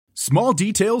Small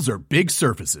details are big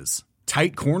surfaces.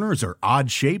 Tight corners are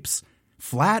odd shapes.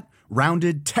 Flat,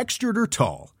 rounded, textured, or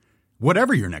tall.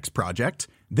 Whatever your next project,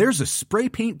 there's a spray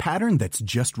paint pattern that's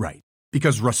just right.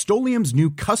 Because Rust-Oleum's new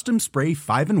Custom Spray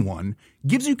 5-in-1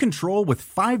 gives you control with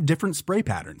 5 different spray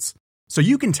patterns. So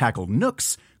you can tackle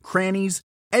nooks, crannies,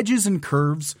 edges, and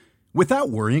curves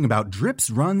without worrying about drips,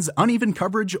 runs, uneven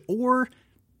coverage, or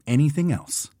anything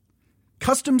else.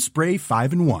 Custom Spray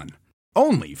 5-in-1.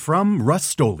 Only from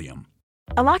Rust-Oleum.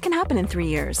 A lot can happen in 3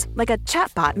 years, like a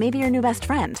chatbot may be your new best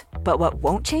friend. But what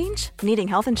won't change? Needing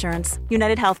health insurance.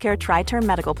 United Healthcare Tri-Term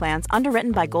Medical Plans,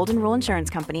 underwritten by Golden Rule Insurance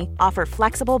Company, offer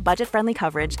flexible, budget-friendly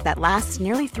coverage that lasts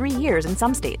nearly 3 years in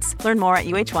some states. Learn more at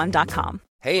uh1.com.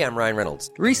 Hey, I'm Ryan Reynolds.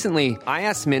 Recently, I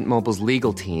asked Mint Mobile's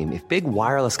legal team if big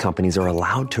wireless companies are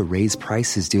allowed to raise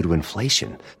prices due to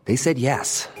inflation. They said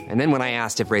yes. And then when I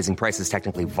asked if raising prices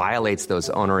technically violates those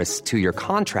onerous two-year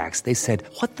contracts, they said,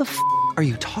 "What the f*** are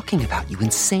you talking about, you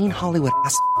insane Hollywood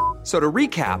ass?" So to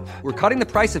recap, we're cutting the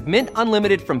price of Mint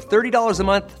Unlimited from $30 a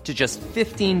month to just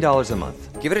 $15 a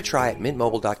month. Give it a try at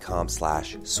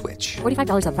mintmobile.com/switch.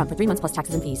 $45 up front for 3 months plus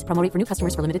taxes and fees. Promo rate for new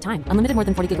customers for limited time. Unlimited more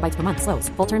than 40 gigabytes per month. Slows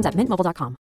full terms at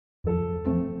mintmobile.com.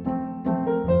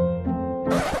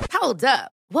 Hold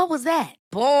up. What was that?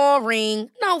 Boring.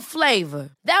 No flavor.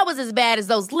 That was as bad as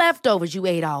those leftovers you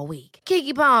ate all week.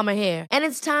 Keke Palmer here. And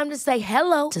it's time to say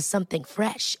hello to something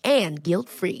fresh and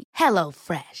guilt-free. Hello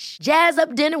Fresh. Jazz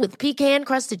up dinner with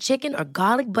pecan-crusted chicken or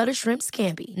garlic butter shrimp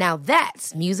scampi. Now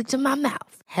that's music to my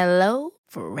mouth. Hello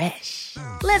Fresh.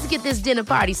 Let's get this dinner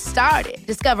party started.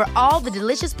 Discover all the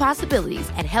delicious possibilities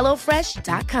at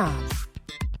hellofresh.com.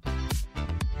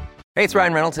 Hey, it's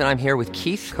Ryan Reynolds, and I'm here with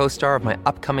Keith, co-star of my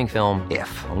upcoming film, If,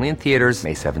 only in theaters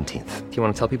May 17th. Do you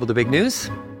want to tell people the big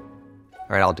news?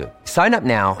 All right, I'll do it. Sign up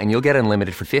now and you'll get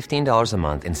unlimited for $15 a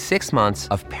month and 6 months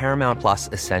of Paramount Plus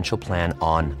Essential Plan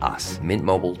on us.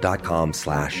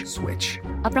 mintmobile.com/switch.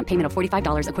 Upfront payment of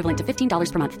 $45 equivalent to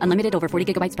 $15 per month. Unlimited over 40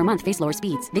 gigabytes per month. Face lower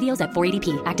speeds. Videos at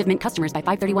 480p. Active Mint customers by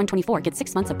 531.24 get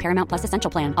 6 months of Paramount Plus Essential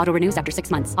Plan. Auto renews after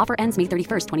 6 months. Offer ends May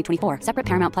 31st, 2024. Separate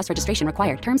Paramount Plus registration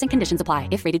required. Terms and conditions apply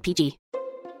if rated PG.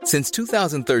 Since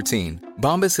 2013,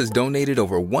 Bombas has donated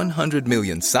over 100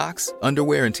 million socks,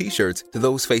 underwear, and T-shirts to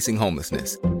those facing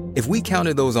homelessness. If we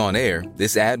counted those on air,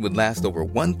 this ad would last over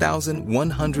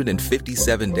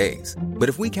 1,157 days. But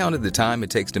if we counted the time it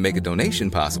takes to make a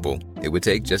donation possible, it would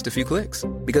take just a few clicks.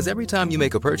 Because every time you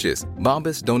make a purchase,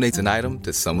 Bombas donates an item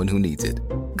to someone who needs it.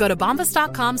 Go to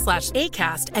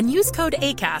bombas.com/ACAST and use code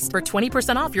ACAST for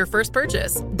 20% off your first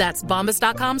purchase. That's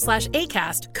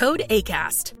bombas.com/ACAST, code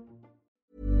ACAST.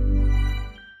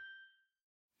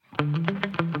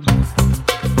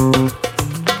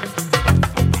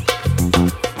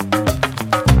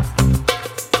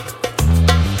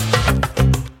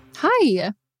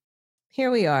 Hi. Here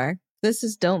we are. This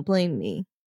is Don't Blame Me,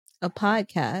 a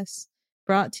podcast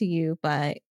brought to you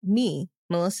by me,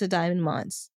 Melissa Diamond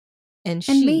Mons, and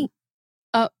me.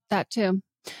 Oh, that too.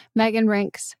 Megan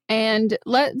Ranks. And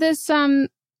let this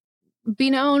be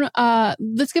known,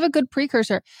 let's give a good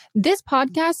precursor. This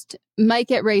podcast might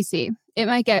get racy. It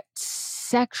might get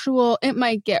sexual. It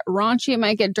might get raunchy. It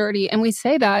might get dirty. And we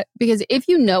say that because if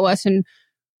you know us in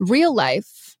real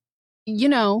life, you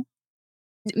know,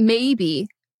 maybe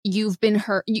you've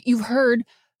heard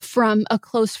from a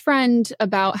close friend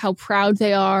about how proud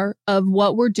they are of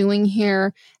what we're doing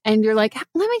here. And you're like,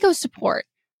 let me go support,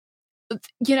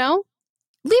 you know,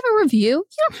 leave a review.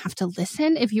 You don't have to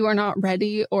listen if you are not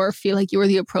ready or feel like you are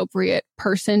the appropriate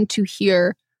person to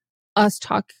hear us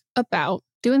talk about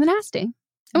doing the nasty.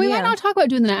 And we might not talk about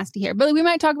doing the nasty here, but we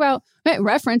might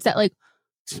reference that like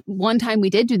one time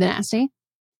we did do the nasty.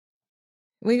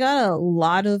 We got a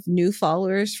lot of new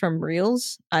followers from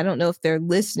Reels. I don't know if they're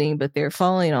listening, but they're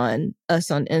following on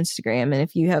us on Instagram. And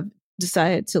if you have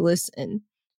decided to listen,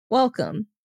 welcome.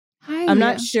 Hi. I'm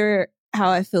not sure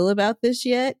how I feel about this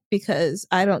yet because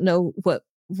I don't know what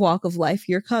walk of life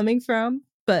you're coming from,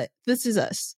 but this is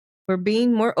us. We're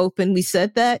being more open. We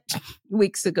said that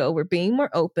weeks ago. We're being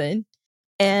more open.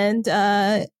 And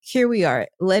here we are,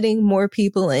 letting more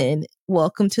people in.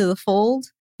 Welcome to the fold.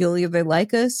 You'll either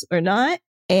like us or not.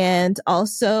 And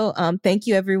also, thank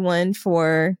you everyone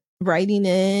for writing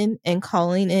in and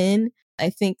calling in. I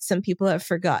think some people have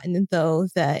forgotten, though,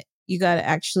 that you got to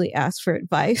actually ask for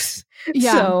advice.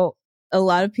 Yeah. So a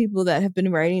lot of people that have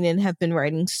been writing in have been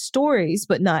writing stories,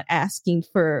 but not asking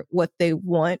for what they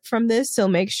want from this. So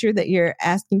make sure that you're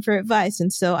asking for advice.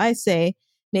 And so I say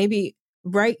maybe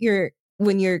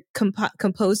when you're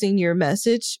composing your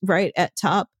message, right at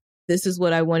top, this is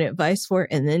what I want advice for,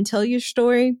 and then tell your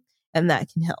story. And that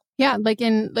can help. Yeah, like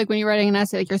when you're writing an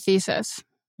essay, like your thesis.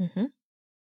 Mm-hmm.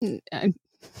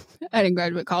 I didn't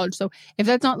graduate college, so if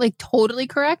that's not like totally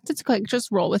correct, it's like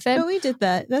just roll with it. But we did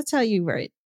that. That's how you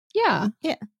write. Yeah.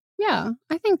 Yeah. Yeah.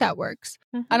 I think that works.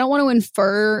 Mhm. I don't want to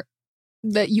infer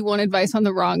that you want advice on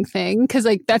the wrong thing, because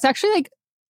like that's actually like,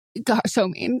 God, so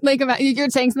mean. Like you're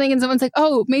saying something and someone's like,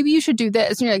 oh, maybe you should do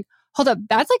this. And you're like, hold up,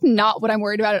 that's like not what I'm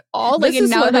worried about at all. Like, This and is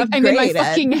now what like I'm in my great at.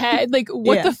 fucking head. Like,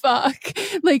 what Yeah. the fuck?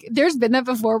 Like, there's been that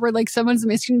before where like someone's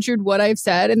misconstrued what I've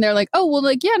said and they're like, oh, well,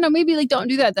 like, yeah, no, maybe like don't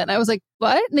do that then. I was like,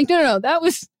 what? Like, no, that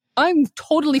was, I'm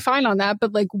totally fine on that.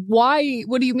 But like, why?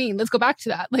 What do you mean? Let's go back to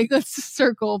that. Like, let's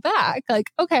circle back.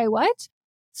 Like, okay, what?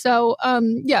 So,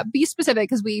 yeah, be specific,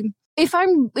 because if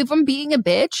I'm being a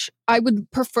bitch, I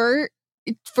would prefer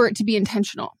for it to be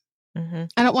intentional. Mm-hmm.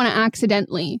 I don't want to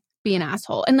accidentally be an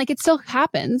asshole. And like it still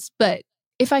happens, but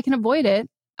if I can avoid it,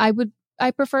 I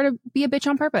prefer to be a bitch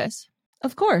on purpose.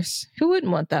 Of course. Who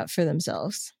wouldn't want that for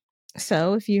themselves?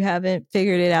 So if you haven't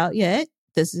figured it out yet,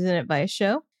 this is an advice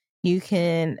show. You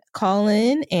can call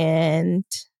in and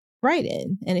write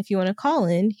in. And if you want to call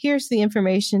in, here's the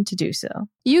information to do so.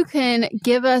 You can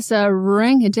give us a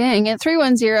ring-a-ding at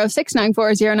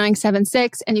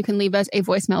 310-694-0976, and you can leave us a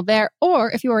voicemail there.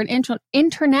 Or if you are an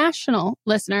international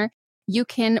listener, you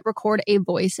can record a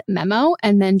voice memo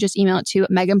and then just email it to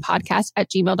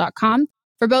meganpodcast@gmail.com.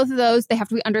 For both of those, they have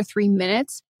to be under 3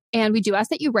 minutes. And we do ask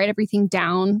that you write everything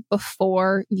down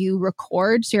before you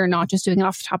record, so you're not just doing it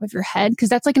off the top of your head, because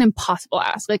that's like an impossible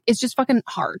ask. Like, it's just fucking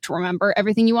hard to remember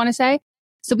everything you want to say.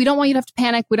 So we don't want you to have to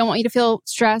panic. We don't want you to feel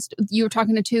stressed. You're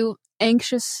talking to two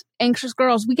anxious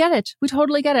girls. We get it. We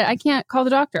totally get it. I can't call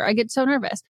the doctor. I get so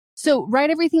nervous. So write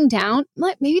everything down.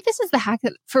 Like, maybe this is the hack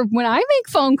that for when I make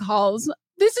phone calls,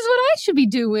 this is what I should be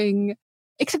doing.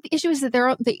 Except the issue is that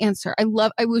they answer. I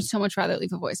would so much rather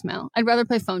leave a voicemail. I'd rather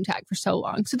play phone tag for so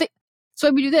long.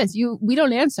 So we do this. We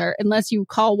don't answer unless you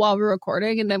call while we're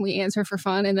recording, and then we answer for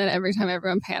fun. And then every time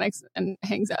everyone panics and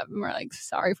hangs up, and we're like,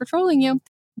 sorry for trolling you.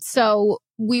 So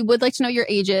we would like to know your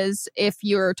ages. If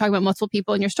you're talking about multiple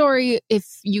people in your story, if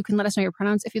you can let us know your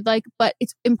pronouns if you'd like. But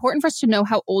it's important for us to know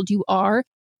how old you are.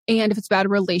 And if it's about a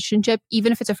relationship,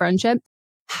 even if it's a friendship,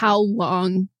 how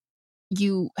long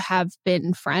you have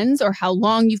been friends or how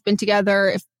long you've been together,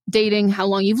 if dating, how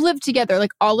long you've lived together.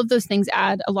 Like, all of those things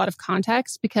add a lot of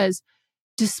context, because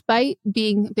despite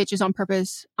being bitches on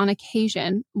purpose on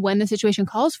occasion, when the situation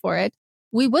calls for it,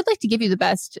 we would like to give you the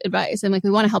best advice, and like,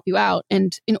 we want to help you out.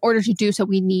 And in order to do so,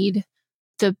 we need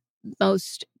the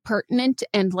most pertinent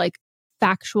and like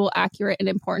factual, accurate, and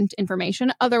important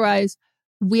information. Otherwise,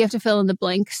 we have to fill in the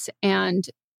blanks, and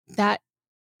that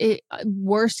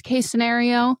worst case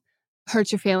scenario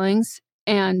hurts your feelings.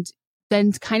 And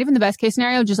then kind of in the best case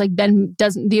scenario, just like then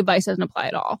the advice doesn't apply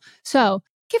at all. So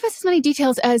give us as many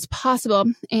details as possible.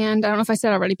 And I don't know if I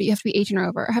said already, but you have to be 18 or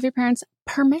over or have your parents'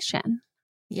 permission.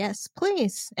 Yes,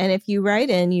 please. And if you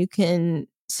write in, you can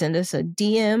send us a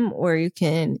DM or you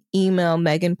can email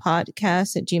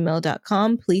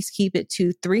meganpodcast@gmail.com. Please keep it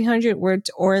to 300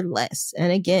 words or less.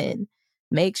 And again,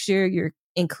 make sure you're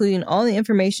including all the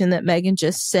information that Megan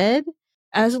just said,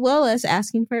 as well as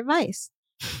asking for advice.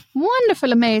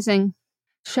 Wonderful. Amazing.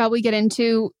 Shall we get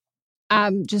into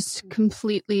just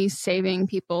completely saving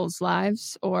people's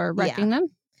lives or wrecking them?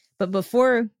 But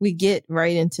before we get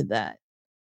right into that,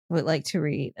 I would like to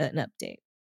read an update.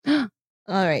 All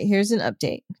right, here's an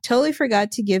update. Totally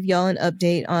forgot to give y'all an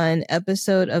update on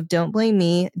episode of Don't Blame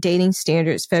Me, Dating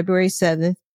Standards, February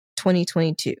 7th,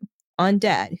 2022. On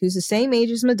Dad, who's the same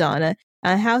age as Madonna,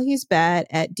 and how he's bad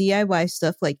at DIY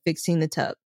stuff like fixing the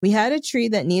tub. We had a tree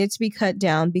that needed to be cut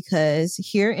down because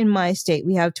here in my state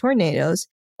we have tornadoes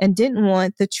and didn't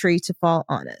want the tree to fall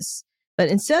on us. But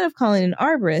instead of calling an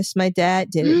arborist, my dad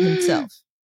did it himself.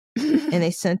 And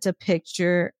they sent a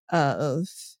picture of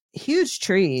huge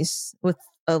trees with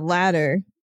a ladder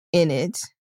in it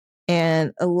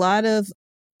and a lot of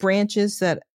branches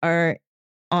that are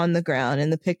on the ground.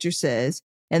 And the picture says,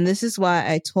 and this is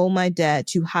why I told my dad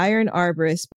to hire an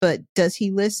arborist, but does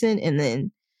he listen? And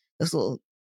then those little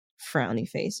frowny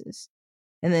faces.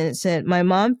 And then it said, my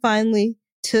mom finally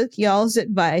took y'all's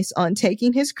advice on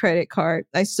taking his credit card.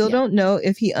 I still don't know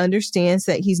if he understands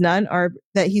that he's not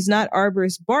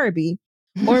arborist Barbie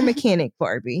or mechanic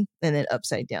Barbie. And then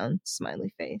upside down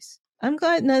smiley face. I'm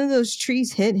glad none of those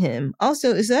trees hit him.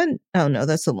 Also, is that? Oh no,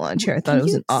 that's a lawn chair. I thought it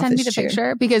was an office chair. Send me the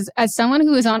picture, because as someone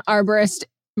who is on arborist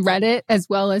Reddit as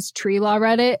well as tree law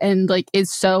Reddit and like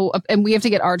is so, and we have to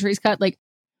get our trees cut. Like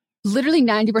literally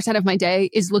 90% of my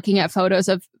day is looking at photos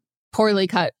of poorly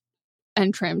cut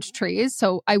and trimmed trees.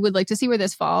 So I would like to see where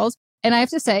this falls. And I have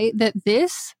to say that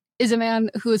this is a man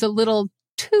who is a little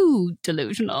too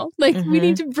delusional. Like we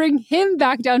need to bring him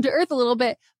back down to earth a little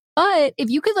bit. But if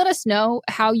you could let us know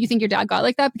how you think your dad got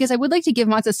like that, because I would like to give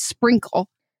Mott's a sprinkle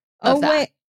of that. Wait.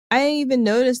 I didn't even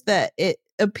notice that it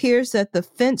appears that the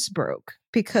fence broke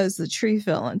because the tree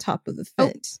fell on top of the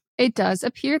fence. It does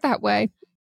appear that way.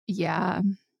 Yeah.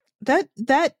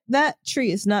 That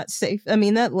tree is not safe. I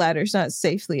mean, that ladder's not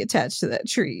safely attached to that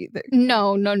tree either.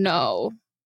 No.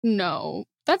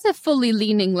 That's a fully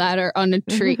leaning ladder on a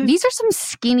tree. These are some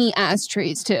skinny ass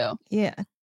trees too. Yeah.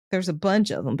 There's a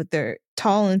bunch of them, but they're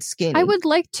tall and skinny. I would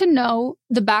like to know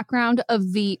the background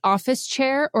of the office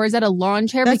chair, or is that a lawn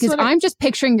chair? Because I'm just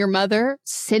picturing your mother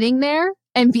sitting there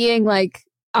and being like,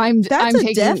 I'm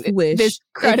taking death wish. This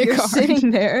credit if you're card.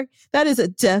 Sitting there. That is a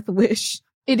death wish.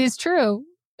 It is true.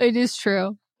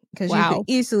 Because you could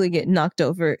easily get knocked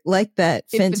over like that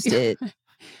fence did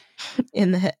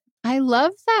in the head. I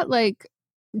love that, like,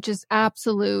 just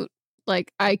absolute,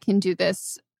 like, I can do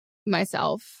this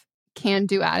myself, can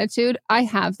do attitude. I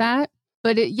have that,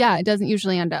 but it doesn't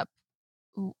usually end up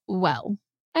well.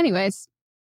 Anyways,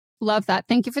 love that.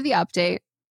 Thank you for the update,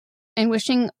 and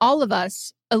wishing all of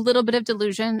us a little bit of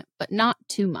delusion, but not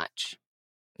too much.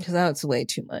 Because that's way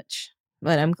too much.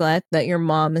 But I'm glad that your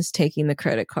mom is taking the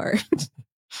credit card.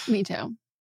 Me too.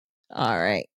 All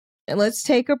right. And let's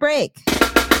take a break.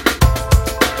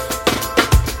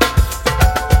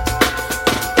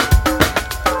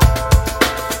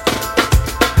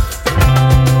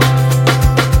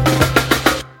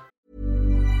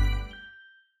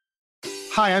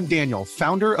 Hi, I'm Daniel,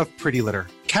 founder of Pretty Litter.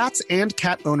 Cats and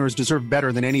cat owners deserve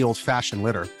better than any old-fashioned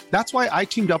litter. That's why I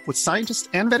teamed up with scientists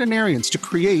and veterinarians to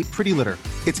create Pretty Litter.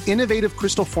 Its innovative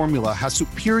crystal formula has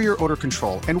superior odor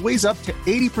control and weighs up to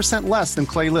 80% less than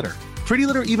clay litter. Pretty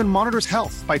Litter even monitors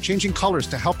health by changing colors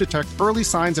to help detect early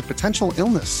signs of potential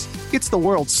illness. It's the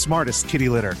world's smartest kitty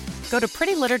litter. Go to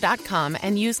prettylitter.com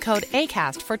and use code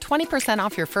ACAST for 20%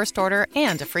 off your first order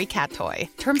and a free cat toy.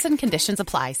 Terms and conditions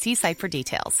apply. See site for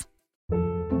details.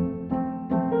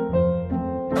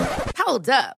 Hold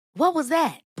up. What was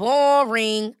that?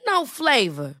 Boring. No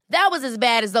flavor. That was as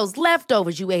bad as those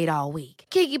leftovers you ate all week.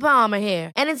 Keke Palmer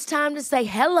here, and it's time to say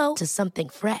hello to something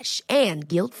fresh and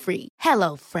guilt-free.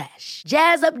 Hello Fresh.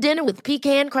 Jazz up dinner with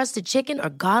pecan-crusted chicken or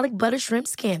garlic butter shrimp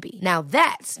scampi. Now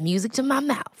that's music to my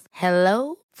mouth.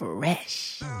 Hello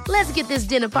Fresh. Let's get this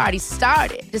dinner party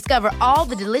started. Discover all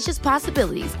the delicious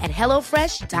possibilities at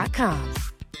hellofresh.com.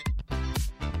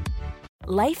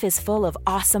 Life is full of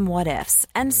awesome what-ifs,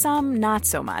 and some not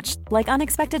so much, like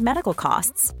unexpected medical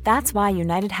costs. That's why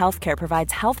United Healthcare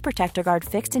provides Health Protector Guard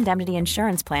fixed indemnity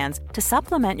insurance plans to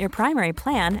supplement your primary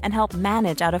plan and help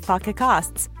manage out-of-pocket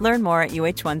costs. Learn more at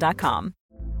uh1.com.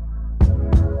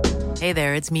 Hey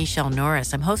there, it's Michelle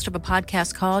Norris. I'm host of a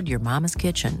podcast called Your Mama's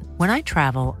Kitchen. When I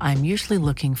travel, I'm usually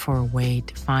looking for a way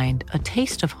to find a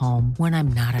taste of home when I'm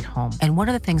not at home. And one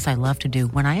of the things I love to do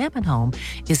when I am at home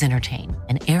is entertain.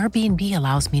 And Airbnb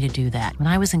allows me to do that. When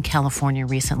I was in California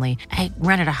recently, I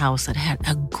rented a house that had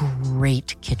a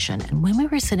great kitchen. And when we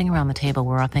were sitting around the table,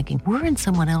 we're all thinking, we're in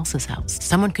someone else's house.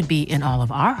 Someone could be in all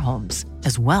of our homes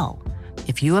as well.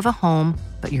 If you have a home,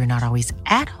 but you're not always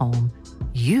at home,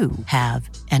 you have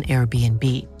an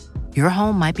Airbnb. Your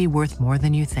home might be worth more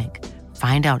than you think.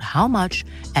 Find out how much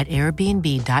at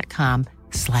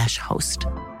airbnb.com/host.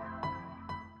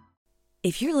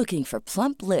 If you're looking for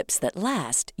plump lips that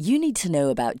last, you need to know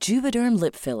about Juvederm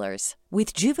lip fillers.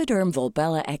 With Juvederm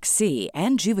Volbella XC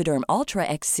and Juvederm Ultra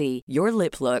XC, your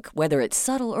lip look, whether it's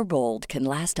subtle or bold, can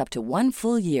last up to 1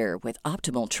 full year with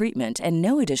optimal treatment and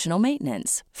no additional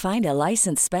maintenance. Find a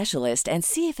licensed specialist and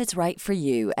see if it's right for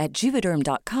you at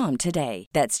Juvederm.com today.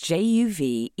 That's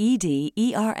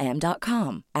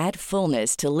JUVEDERM.com. Add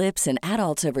fullness to lips in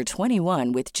adults over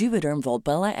 21 with Juvederm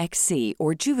Volbella XC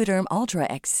or Juvederm Ultra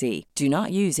XC. Do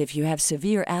not use if you have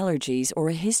severe allergies or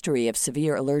a history of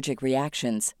severe allergic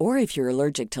reactions, or if you're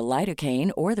allergic to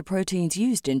lidocaine or the proteins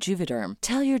used in Juvederm.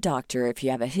 Tell your doctor if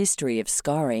you have a history of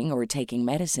scarring or taking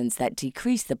medicines that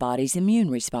decrease the body's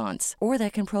immune response or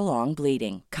that can prolong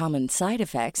bleeding. Common side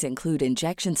effects include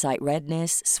injection site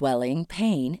redness, swelling,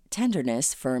 pain,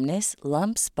 tenderness, firmness,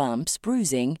 lumps, bumps,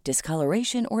 bruising,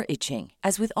 discoloration, or itching.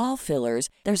 As with all fillers,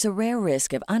 there's a rare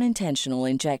risk of unintentional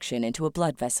injection into a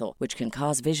blood vessel, which can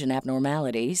cause vision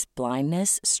abnormalities,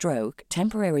 blindness, stroke,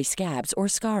 temporary scabs, or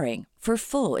scarring. For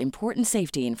full, important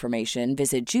safety information,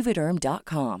 visit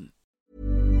Juvederm.com.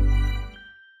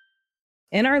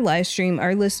 In our live stream,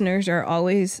 our listeners are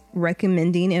always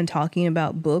recommending and talking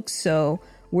about books. So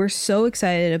we're so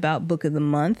excited about Book of the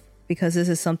Month because this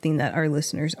is something that our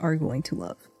listeners are going to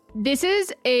love. This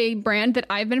is a brand that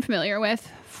I've been familiar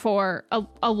with for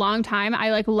a long time.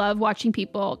 I love watching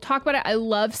people talk about it. I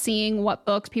love seeing what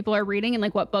books people are reading and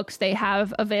what books they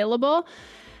have available.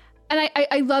 And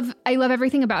I love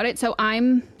everything about it. So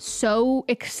I'm so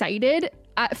excited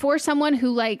for someone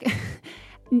who like,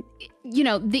 you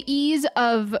know, the ease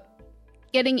of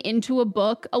getting into a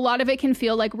book, a lot of it can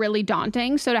feel like really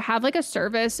daunting. So to have like a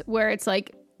service where it's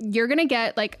like, you're going to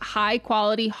get like high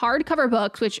quality hardcover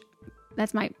books, which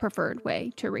that's my preferred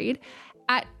way to read,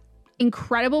 at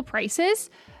incredible prices,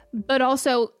 but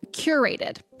also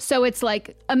curated. So it's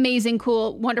like amazing,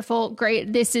 cool, wonderful,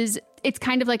 great. It's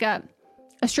kind of like a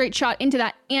straight shot into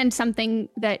that, and something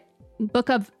that book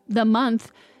of the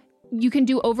month you can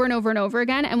do over and over and over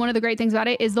again. And one of the great things about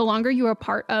it is the longer you are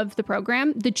part of the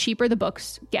program, the cheaper the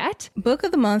books get. Book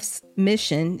of the Month's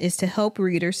mission is to help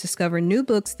readers discover new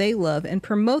books they love and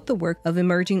promote the work of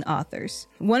emerging authors.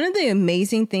 One of the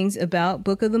amazing things about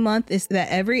Book of the Month is that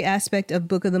every aspect of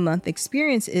Book of the Month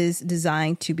experience is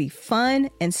designed to be fun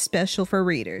and special for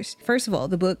readers. First of all,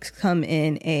 the books come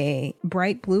in a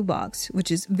bright blue box,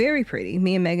 which is very pretty.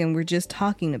 Me and Megan were just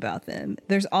talking about them.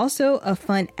 There's also a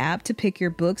fun app to pick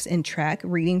your books and track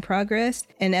reading progress.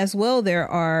 And as well, there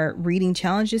are reading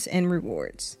challenges and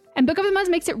rewards. And Book of the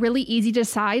Month makes it really easy to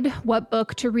decide what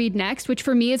book to read next, which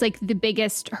for me is like the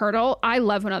biggest hurdle. I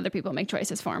love when other people make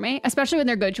choices for me, especially when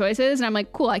they're good choices. And I'm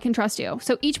like, cool, I can trust you.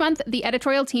 So each month, the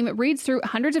editorial team reads through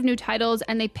hundreds of new titles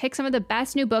and they pick some of the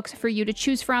best new books for you to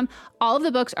choose from. All of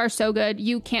the books are so good.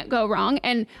 You can't go wrong.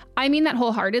 And I mean that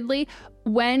wholeheartedly.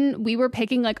 When we were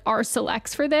picking like our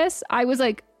selects for this, I was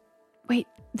like, wait,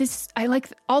 I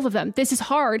like all of them. This is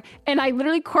hard. And I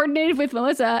literally coordinated with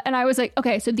Melissa and I was like,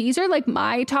 okay, so these are like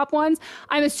my top ones.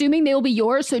 I'm assuming they will be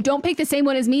yours. So don't pick the same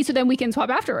one as me so then we can swap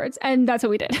afterwards. And that's what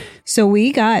we did. So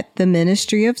we got The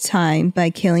Ministry of Time by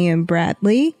Killian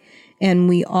Bradley. And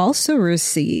we also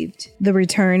received The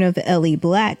Return of Ellie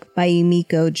Black by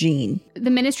Emiko Jean.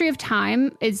 The Ministry of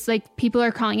Time is like, people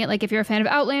are calling it, like if you're a fan of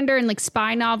Outlander and like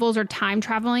spy novels or time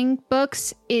traveling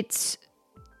books, it's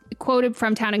quoted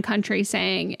from Town and Country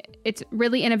saying it's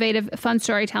really innovative, fun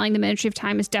storytelling. The Ministry of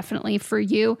Time is definitely for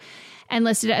you, and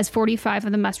listed as 45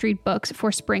 of the must-read books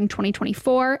for spring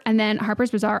 2024. And then Harper's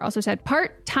Bazaar also said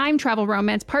part time travel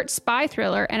romance, part spy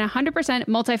thriller, and 100%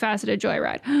 multifaceted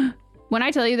joyride. When I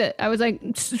tell you that, I was like,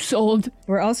 sold.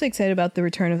 We're also excited about The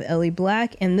Return of Ellie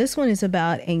Black, and this one is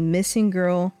about a missing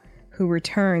girl who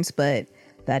returns, but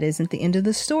that isn't the end of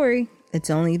the story. It's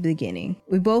only the beginning.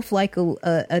 We both like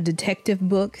a detective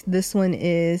book. This one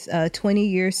is 20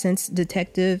 years since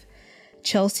Detective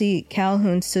Chelsea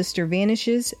Calhoun's sister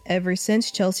vanishes. Ever since,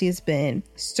 Chelsea has been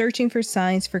searching for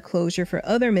signs for closure for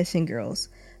other missing girls,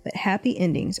 but happy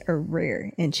endings are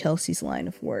rare in Chelsea's line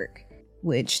of work,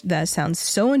 which that sounds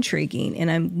so intriguing, and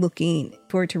I'm looking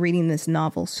forward to reading this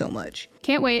novel so much.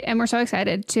 Can't wait, and we're so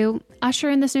excited to usher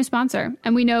in this new sponsor.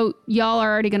 And we know y'all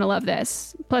are already going to love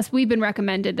this. Plus, we've been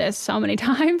recommended this so many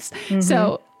times. Mm-hmm.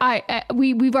 So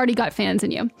we've already got fans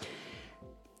in you.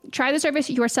 Try the service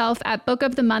yourself at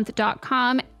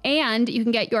bookofthemonth.com, and you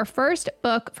can get your first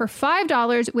book for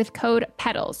 $5 with code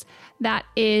PEDALS. That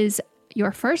is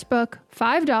your first book,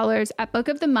 $5 at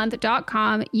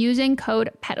bookofthemonth.com using code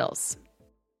PEDALS.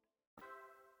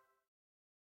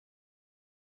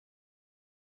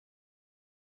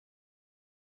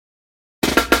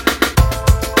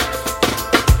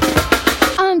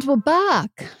 And we're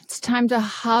back. It's time to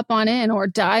hop on in or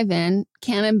dive in,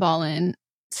 cannonball in,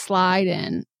 slide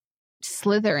in,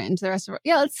 slither into the rest of our...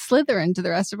 Yeah, let's slither into the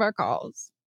rest of our calls.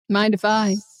 Mind if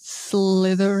I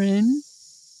slither in?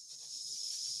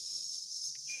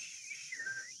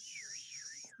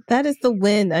 That is the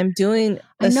wind. I'm doing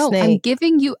a I know, snake. I'm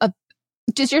giving you a...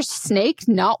 Does your snake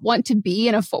not want to be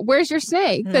in a... Where's your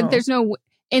snake? No. That there's no...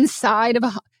 Inside of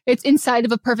a... It's inside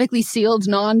of a perfectly sealed,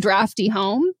 non-drafty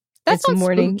home? That's not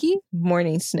spooky.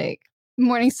 Morning snake.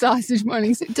 Morning sausage,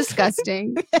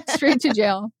 disgusting. Straight to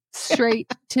jail.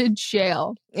 Straight to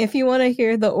jail. If you want to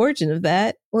hear the origin of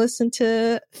that, listen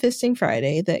to Fisting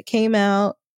Friday that came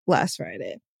out last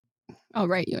Friday. I'll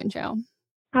write you in jail.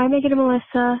 Hi, Megan and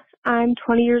Melissa. I'm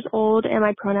 20 years old and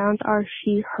my pronouns are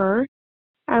she, her.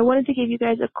 I wanted to give you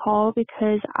guys a call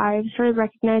because I've started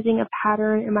recognizing a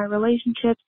pattern in my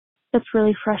relationships that's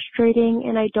really frustrating,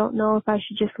 and I don't know if I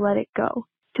should just let it go.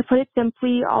 To put it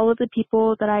simply, all of the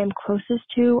people that I am closest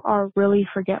to are really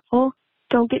forgetful.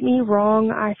 Don't get me wrong,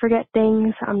 I forget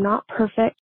things, I'm not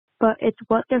perfect, but it's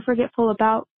what they're forgetful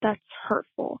about that's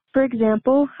hurtful. For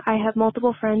example, I have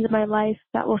multiple friends in my life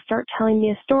that will start telling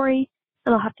me a story,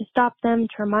 and I'll have to stop them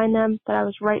to remind them that I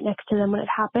was right next to them when it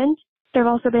happened. There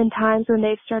have also been times when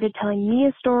they've started telling me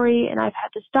a story, and I've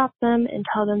had to stop them and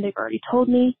tell them they've already told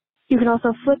me. You can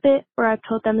also flip it, where I've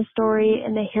told them a story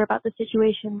and they hear about the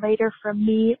situation later from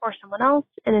me or someone else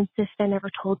and insist I never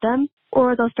told them.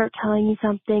 Or they'll start telling me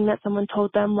something that someone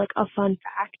told them, like a fun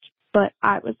fact, but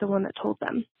I was the one that told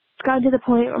them. It's gotten to the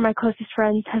point where my closest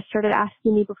friends have started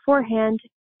asking me beforehand,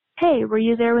 hey, were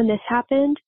you there when this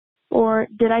happened? Or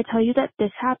did I tell you that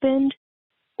this happened?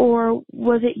 Or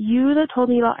was it you that told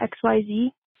me about XYZ?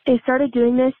 They started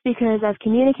doing this because I've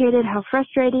communicated how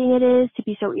frustrating it is to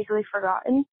be so easily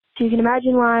forgotten. So you can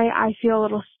imagine why I feel a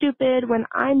little stupid when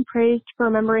I'm praised for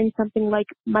remembering something like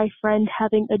my friend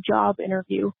having a job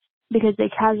interview because they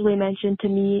casually mentioned to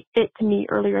me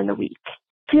earlier in the week.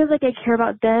 It feels like I care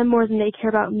about them more than they care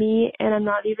about me, and I'm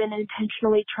not even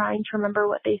intentionally trying to remember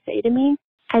what they say to me.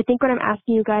 I think what I'm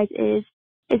asking you guys is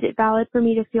it valid for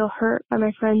me to feel hurt by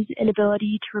my friend's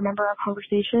inability to remember our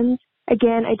conversations?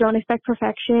 Again, I don't expect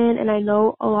perfection, and I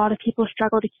know a lot of people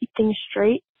struggle to keep things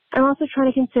straight. I'm also trying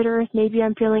to consider if maybe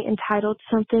I'm feeling entitled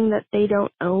to something that they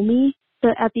don't owe me.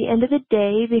 But at the end of the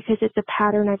day, because it's a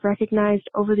pattern I've recognized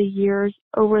over the years,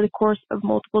 over the course of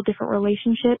multiple different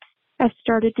relationships, I've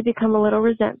started to become a little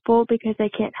resentful because I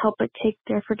can't help but take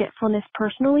their forgetfulness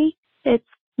personally. It's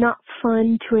not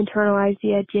fun to internalize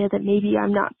the idea that maybe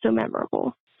I'm not so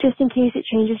memorable. Just in case it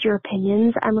changes your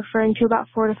opinions, I'm referring to about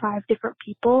 4 to 5 different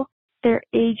people. Their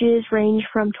ages range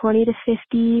from 20 to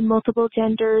 50, multiple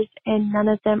genders, and none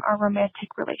of them are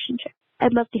romantic relationships.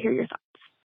 I'd love to hear your thoughts.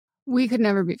 We could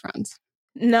never be friends.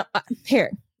 No,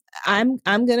 here, I'm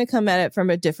going to come at it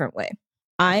from a different way.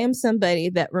 I am somebody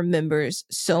that remembers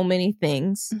so many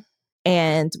things.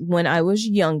 And when I was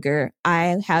younger,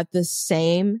 I had the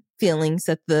same feelings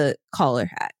that the caller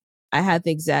had. I had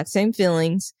the exact same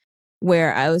feelings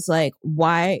where I was like,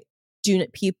 why do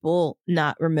people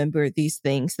not remember these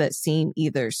things that seem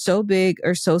either so big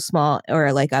or so small,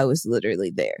 or like I was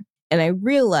literally there? And I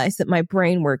realized that my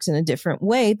brain works in a different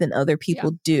way than other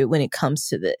people do when it comes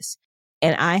to this.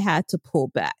 And I had to pull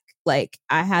back. Like,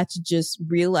 I had to just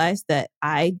realize that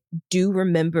I do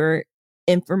remember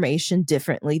information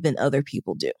differently than other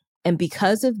people do. And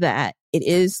because of that, it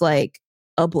is like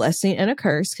a blessing and a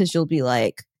curse, because you'll be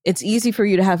like, it's easy for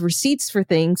you to have receipts for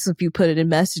things if you put it in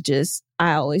messages.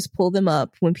 I always pull them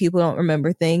up. When people don't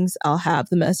remember things, I'll have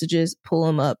the messages, pull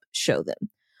them up, show them.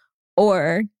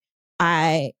 Or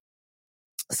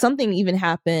something even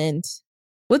happened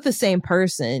with the same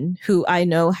person who I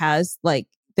know has, like,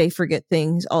 they forget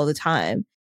things all the time.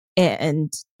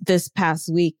 And this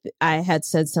past week, I had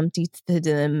said something to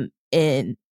them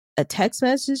in a text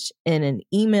message, in an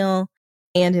email,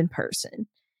 and in person.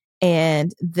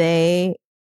 And they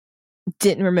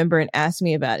didn't remember and asked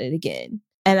me about it again.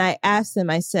 And I asked them,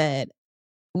 I said,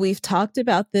 we've talked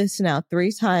about this now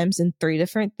 3 times in 3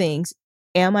 different things.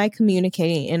 Am I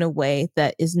communicating in a way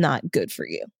that is not good for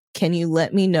you? Can you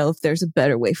let me know if there's a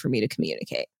better way for me to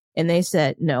communicate? And they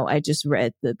said, no, I just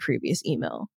read the previous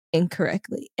email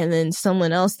incorrectly. And then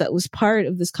someone else that was part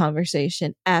of this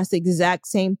conversation asked the exact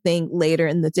same thing later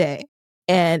in the day.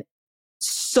 And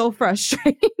so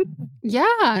frustrating.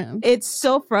 Yeah. It's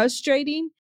so frustrating.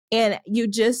 And you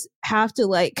just have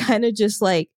to kind of just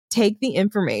take the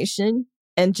information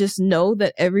and just know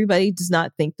that everybody does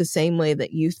not think the same way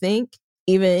that you think.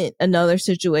 Even another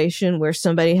situation where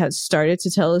somebody has started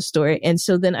to tell a story. And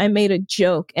so then I made a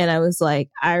joke and I was like,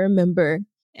 I remember,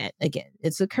 and again,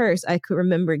 it's a curse. I could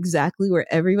remember exactly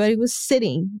where everybody was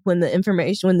sitting when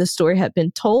the story had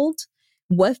been told,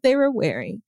 what they were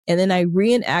wearing. And then I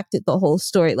reenacted the whole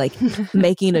story, like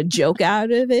making a joke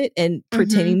out of it and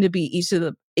pretending to be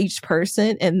each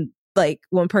person. And like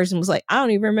one person was like, I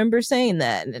don't even remember saying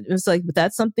that. And it was like, but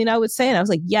that's something I would say. And I was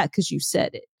like, yeah, because you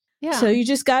said it. Yeah. So you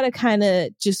just got to kind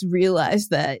of just realize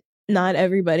that not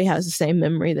everybody has the same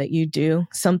memory that you do.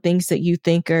 Some things that you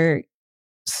think are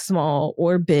small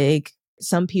or big,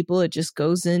 some people, it just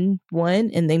goes in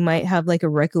one and they might have like a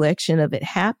recollection of it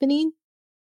happening,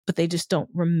 but they just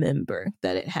don't remember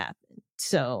that it happened.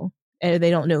 So, and they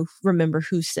don't remember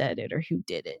who said it or who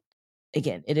did it.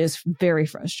 Again, it is very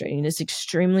frustrating. It's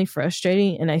extremely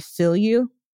frustrating. And I feel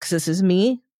you because this is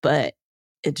me, but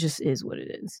it just is what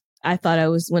it is. I thought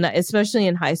especially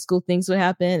in high school, things would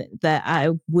happen that I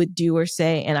would do or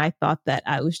say. And I thought that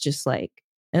I was just like,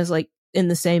 it was like in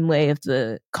the same way if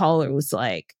the caller was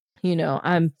like,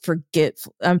 I'm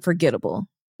forgettable.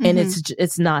 And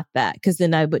it's not that, because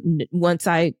then I would, once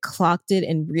I clocked it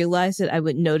and realized it, I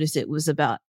would notice it was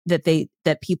about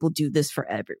that people do this for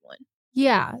everyone.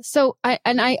 Yeah. So I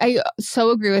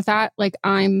so agree with that. Like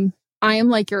I am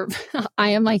like your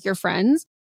friends.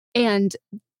 And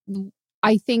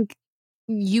I think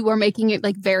you are making it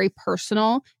like very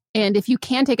personal. And if you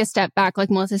can take a step back,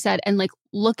 like Melissa said, and like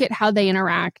look at how they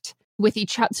interact with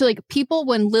each other. So like people,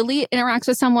 when Lily interacts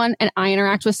with someone and I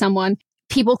interact with someone,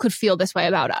 people could feel this way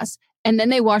about us. And then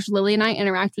they watch Lily and I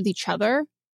interact with each other.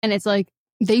 And it's like,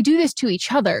 they do this to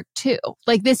each other too.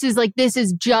 Like, this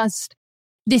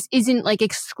isn't like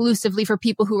exclusively for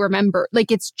people who remember.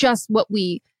 Like, it's just what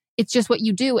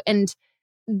you do. And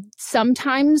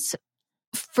sometimes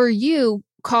for you,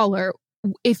 caller,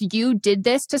 if you did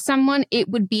this to someone, it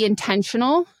would be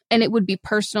intentional and it would be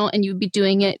personal and you would be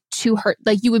doing it to hurt.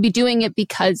 Like, you would be doing it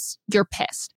because you're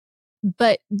pissed.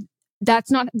 But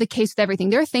that's not the case with everything.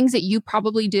 There are things that you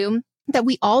probably do that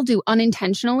we all do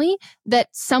unintentionally that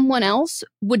someone else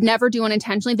would never do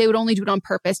unintentionally. They would only do it on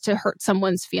purpose to hurt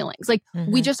someone's feelings. Like,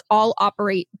 we just all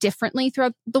operate differently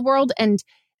throughout the world. And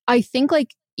I think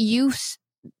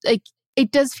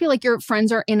it does feel like your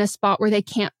friends are in a spot where they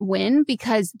can't win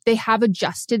because they have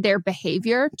adjusted their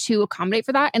behavior to accommodate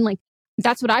for that. And like,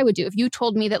 that's what I would do. If you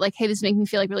told me that like, hey, this makes me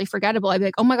feel like really forgettable, I'd be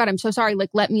like, oh my God, I'm so sorry.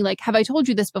 Like, have I told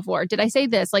you this before? Did I say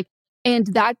this? Like, and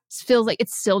that feels like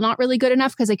it's still not really good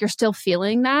enough because like you're still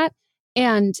feeling that.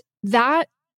 And that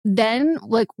then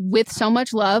like with so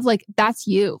much love, like that's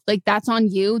you. Like that's on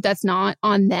you. That's not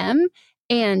on them.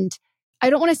 And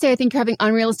I don't want to say I think you're having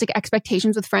unrealistic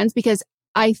expectations with friends, because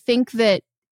I think that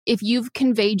if you've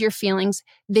conveyed your feelings,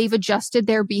 they've adjusted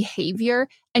their behavior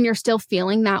and you're still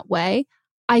feeling that way.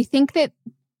 I think that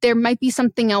there might be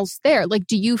something else there. Like,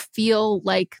 do you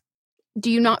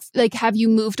not like, have you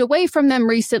moved away from them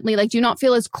recently? Like, do you not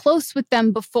feel as close with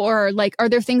them before? Like, are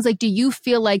there things like, do you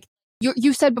feel like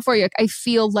you said before, you're like, I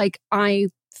feel like I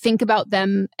think about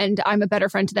them and I'm a better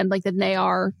friend to them like than they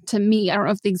are to me. I don't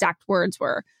know if the exact words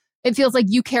were, it feels like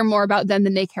you care more about them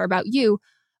than they care about you.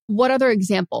 What other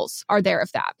examples are there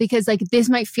of that? Because like, this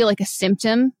might feel like a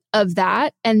symptom of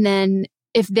that. And then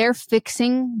if they're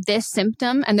fixing this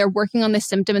symptom and they're working on this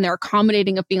symptom and they're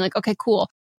accommodating of being like, okay, cool.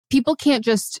 People can't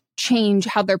just change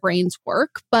how their brains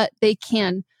work, but they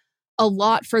can a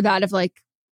lot for that of like,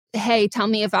 hey, tell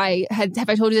me have I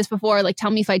told you this before? Like,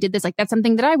 tell me if I did this. Like, that's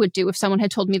something that I would do if someone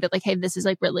had told me that like, hey, this is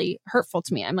like really hurtful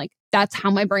to me. I'm like, that's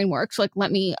how my brain works. Like,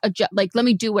 let me adjust, like, let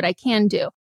me do what I can do.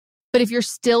 But if you're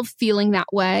still feeling that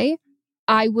way,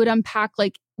 I would unpack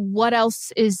like, what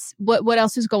else is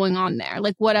going on there?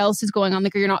 Like, what else is going on?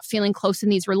 Like, you're not feeling close in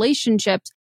these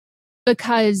relationships,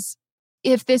 because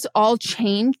if this all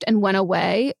changed and went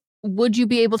away, would you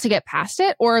be able to get past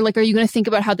it? Or like, are you going to think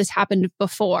about how this happened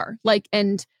before? Like,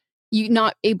 and you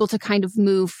not able to kind of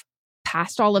move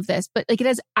past all of this, but like, it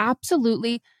has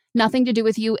absolutely nothing to do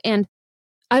with you. And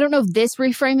I don't know if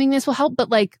reframing this will help, but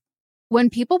like, when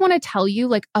people want to tell you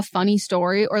like a funny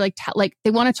story or like,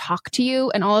 they want to talk to you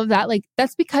and all of that, like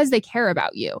that's because they care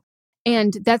about you.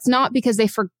 And that's not because they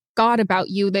forgot about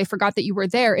you. They forgot that you were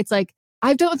there. It's like,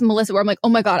 I've done it with Melissa where I'm like, oh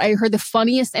my God, I heard the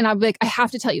funniest. And I'm like, I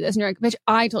have to tell you this. And you're like, bitch,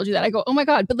 I told you that. I go, oh my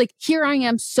God. But like, here I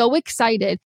am so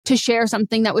excited to share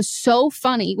something that was so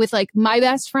funny with like my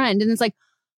best friend. And it's like,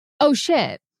 oh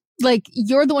shit. Like,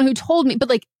 you're the one who told me, but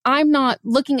like, I'm not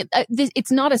looking at this.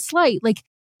 It's not a slight. Like,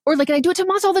 or like, and I do it to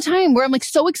Moss all the time where I'm like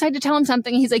so excited to tell him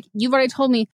something. And he's like, you've already told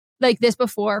me like this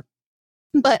before,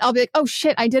 but I'll be like, oh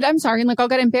shit, I did. I'm sorry. And like, I'll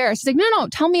get embarrassed. He's like, no,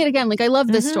 tell me it again. Like, I love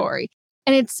this story.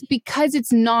 And it's because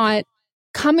it's not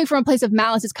coming from a place of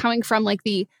malice. It's coming from like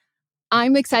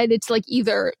I'm excited to like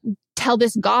either tell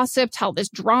this gossip, tell this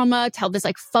drama, tell this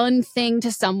like fun thing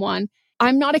to someone.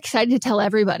 I'm not excited to tell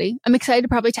everybody. I'm excited to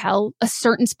probably tell a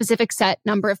certain specific set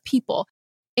number of people.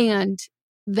 And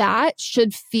that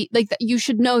should feel like that. You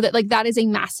should know that like that is a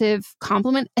massive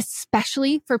compliment,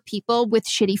 especially for people with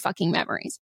shitty fucking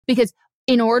memories. Because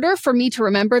in order for me to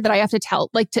remember that I have to tell,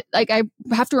 I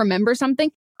have to remember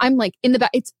something, I'm like in the back.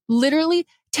 It's literally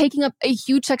taking up a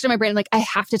huge section of my brain. Like, I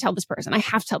have to tell this person. I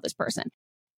have to tell this person.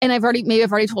 And I've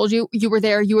already told you, you were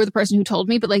there. You were the person who told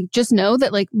me. But like, just know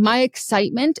that like my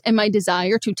excitement and my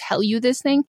desire to tell you this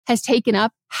thing has taken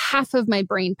up half of my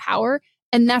brain power.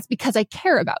 And that's because I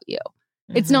care about you.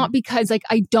 It's not because like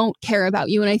I don't care about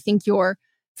you and I think you're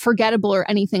forgettable or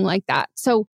anything like that.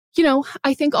 So, you know,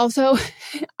 I think also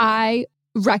I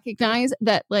recognize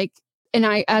that like, and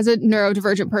I, as a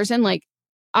neurodivergent person, like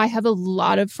I have a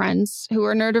lot of friends who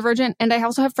are neurodivergent and I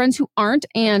also have friends who aren't,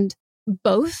 and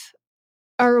both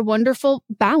are a wonderful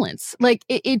balance. Like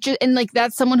it just, and like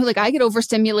that's someone who like I get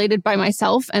overstimulated by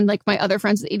myself and like my other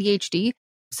friends with ADHD.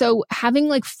 So having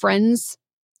like friends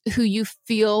who you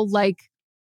feel like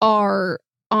are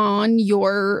on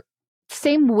your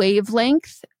same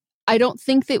wavelength, I don't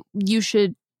think that you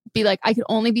should be like, I can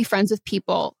only be friends with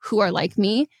people who are like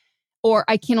me, or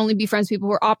I can only be friends with people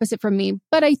who are opposite from me.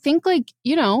 But I think like,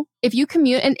 you know, if you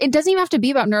commute, and it doesn't even have to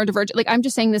be about neurodivergent, like I'm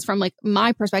just saying this from like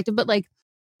my perspective, but like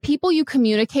people you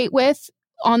communicate with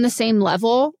on the same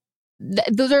level,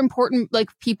 those are important like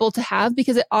people to have,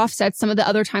 because it offsets some of the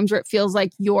other times where it feels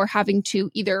like you're having to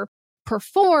either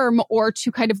perform or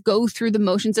to kind of go through the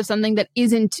motions of something that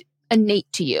isn't innate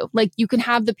to you. Like you can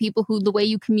have the people who the way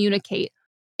you communicate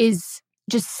is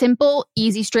just simple,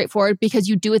 easy, straightforward because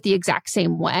you do it the exact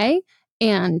same way.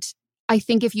 And I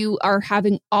think if you are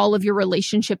having all of your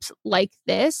relationships like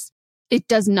this, it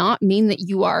does not mean that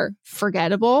you are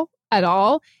forgettable at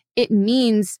all. It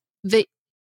means that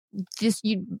just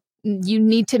you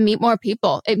need to meet more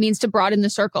people. It means to broaden the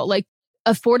circle. Like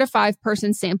a 4 to 5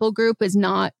 person sample group is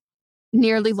not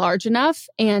nearly large enough.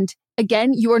 And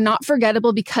again, you are not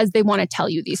forgettable because they want to tell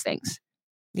you these things.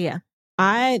 Yeah.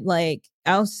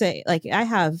 I'll say, like, I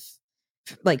have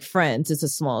like friends, it's a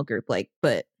small group, like,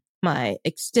 but my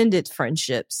extended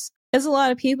friendships is a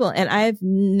lot of people. And I've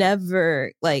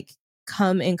never like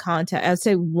come in contact. I would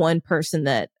say one person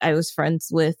that I was friends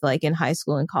with like in high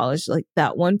school and college, like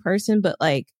that one person. But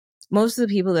like most of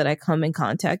the people that I come in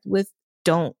contact with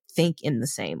don't think in the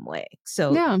same way.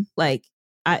 So yeah. Like,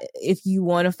 if you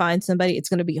want to find somebody, it's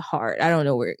going to be hard. I don't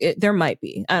know where there might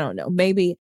be. I don't know.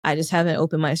 Maybe I just haven't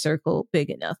opened my circle big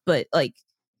enough. But like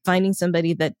finding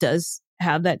somebody that does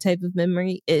have that type of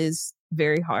memory is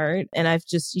very hard. And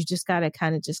you just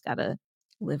gotta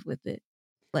live with it.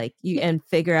 Like and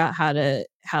figure out how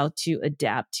to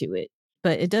adapt to it.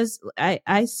 But it does,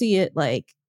 I see it like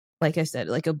I said,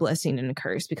 like a blessing and a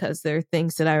curse, because there are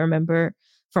things that I remember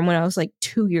from when I was like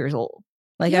 2 years old.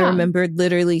 Like I remember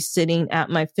literally sitting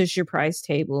at my Fisher Price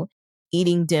table,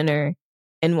 eating dinner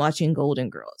and watching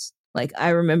Golden Girls. Like I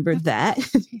remember that.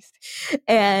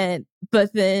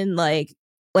 But then like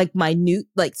minute,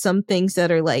 like some things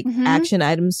that are like action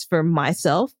items for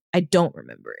myself, I don't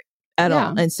remember it at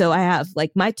all. And so I have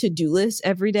like my to-do list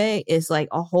every day is like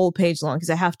a whole page long because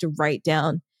I have to write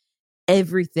down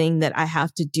everything that I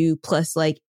have to do. Plus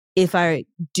like if I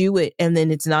do it and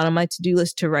then it's not on my to-do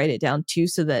list, to write it down too,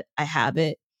 so that I have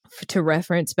it to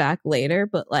reference back later.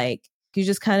 But like you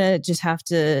just kind of just have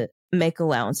to make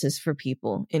allowances for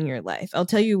people in your life. I'll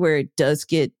tell you where it does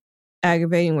get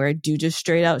aggravating, where I do just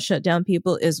straight out shut down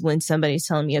people, is when somebody's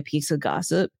telling me a piece of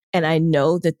gossip and I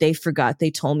know that they forgot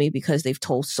they told me because they've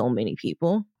told so many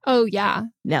people. Oh yeah.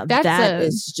 Now that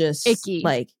is just icky.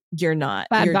 Like you're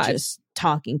just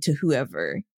talking to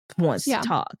whoever wants to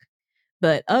talk.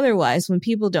 But otherwise, when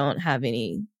people don't have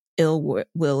any ill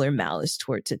will or malice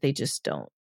towards it, they just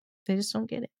don't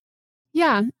get it.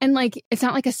 Yeah. And like, it's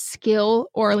not like a skill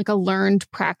or like a learned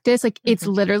practice. Like it's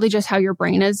literally just how your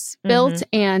brain is built.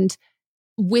 And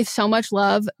with so much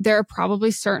love, there are probably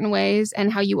certain ways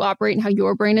and how you operate and how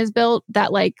your brain is built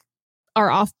that like are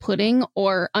off-putting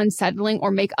or unsettling or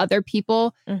make other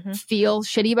people feel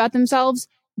shitty about themselves.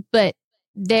 But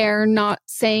they're not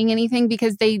saying anything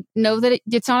because they know that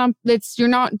you're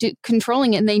not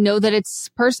controlling it, and they know that it's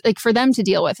like for them to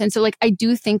deal with. And so like I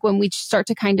do think when we start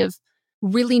to kind of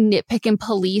really nitpick and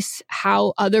police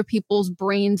how other people's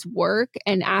brains work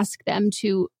and ask them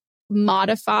to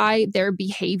modify their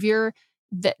behavior,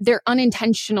 that they're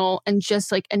unintentional and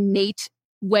just like innate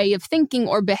way of thinking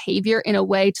or behavior in a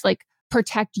way to like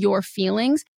protect your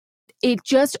feelings, it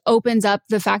just opens up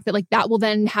the fact that like that will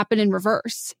then happen in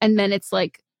reverse. And then it's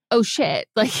like, oh shit,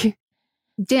 like,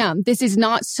 damn, this is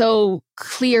not so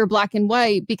clear black and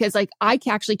white, because like I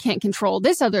actually can't control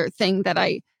this other thing that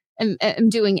I am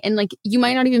doing. And like, you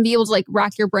might not even be able to like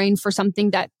rack your brain for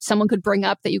something that someone could bring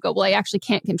up that you go, well, I actually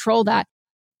can't control that.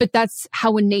 But that's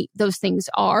how innate those things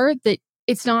are, that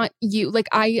it's not you. Like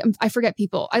I forget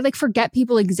people. I like forget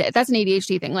people exist. That's an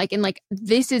ADHD thing. Like, and like,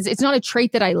 it's not a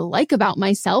trait that I like about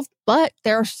myself, but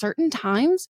there are certain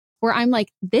times where I'm like,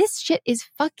 this shit is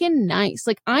fucking nice.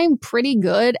 Like I'm pretty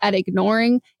good at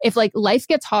ignoring if like life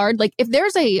gets hard. Like if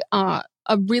there's a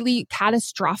really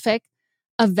catastrophic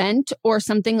event or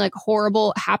something like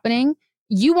horrible happening,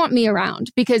 you want me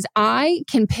around because I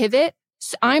can pivot.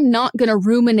 So I'm not going to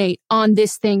ruminate on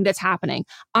this thing that's happening.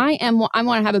 I want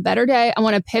to have a better day. I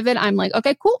want to pivot. I'm like,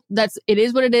 okay, cool. It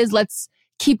is what it is. Let's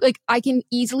keep, like, I can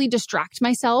easily distract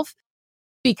myself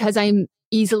because I'm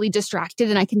easily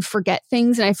distracted and I can forget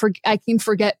things and I can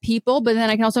forget people, but then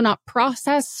I can also not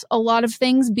process a lot of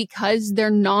things because they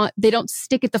don't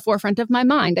stick at the forefront of my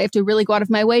mind. I have to really go out of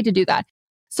my way to do that.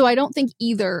 So I don't think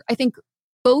either. I think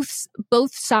both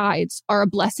sides are a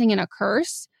blessing and a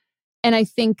curse. And I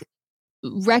think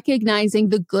recognizing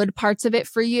the good parts of it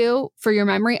for you, for your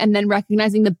memory, and then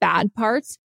recognizing the bad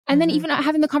parts. And then even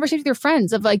having the conversation with your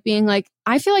friends of like being like,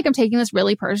 I feel like I'm taking this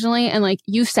really personally. And like,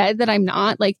 you said that I'm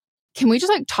not. Like, can we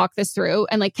just like talk this through?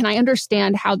 And like, can I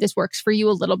understand how this works for you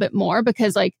a little bit more?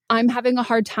 Because like, I'm having a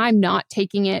hard time not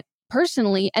taking it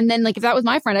personally. And then like, if that was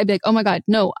my friend, I'd be like, oh my God,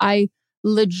 no, I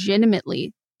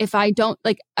legitimately, if I don't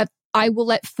like, I will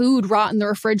let food rot in the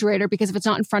refrigerator because if it's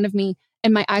not in front of me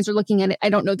and my eyes are looking at it, I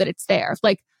don't know that it's there.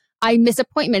 Like I miss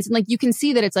appointments and like, you can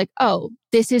see that it's like, oh,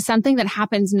 this is something that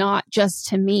happens not just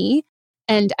to me.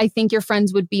 And I think your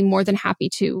friends would be more than happy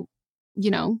to,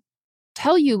 you know,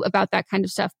 tell you about that kind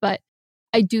of stuff. But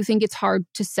I do think it's hard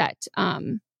to set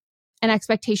an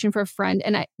expectation for a friend.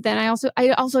 And I also,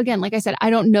 again, like I said, I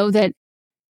don't know that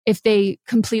if they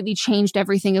completely changed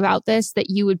everything about this, that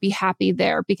you would be happy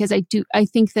there, because I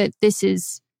think that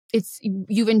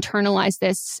you've internalized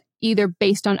this either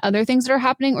based on other things that are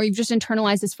happening, or you've just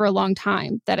internalized this for a long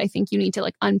time, that I think you need to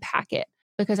like unpack it,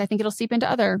 because I think it'll seep into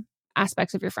other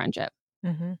aspects of your friendship.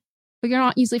 Mm-hmm. But you're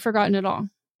not easily forgotten at all.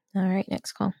 All right,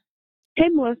 next call. Hey,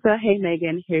 Melissa. Hey,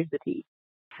 Megan. Here's the tea.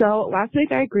 So last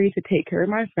week I agreed to take care of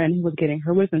my friend who was getting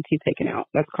her wisdom teeth taken out.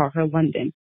 Let's call her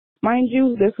London. Mind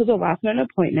you, this was a last-minute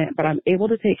appointment, but I'm able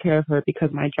to take care of her because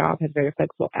my job has very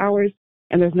flexible hours,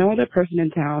 and there's no other person in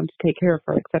town to take care of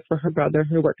her except for her brother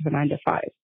who works a 9 to 5.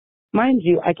 Mind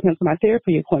you, I canceled my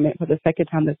therapy appointment for the second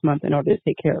time this month in order to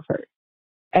take care of her.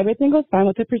 Everything goes fine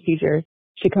with the procedure.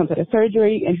 She comes out of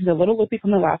surgery, and she's a little loopy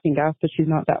from the laughing gas, but she's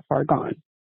not that far gone.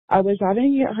 I was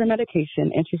driving to get her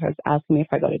medication, and she starts asking me if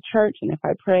I go to church and if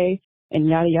I pray, and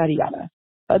yada, yada, yada.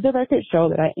 But the records show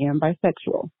that I am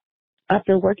bisexual.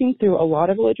 After working through a lot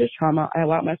of religious trauma, I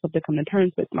allowed myself to come to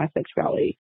terms with my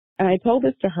sexuality. And I told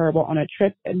this to her while on a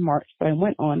trip in March that I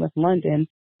went on with London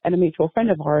and a mutual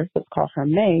friend of ours, let's call her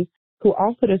May, who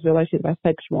also just realized she's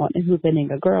bisexual and who's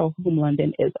dating a girl whom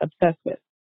London is obsessed with.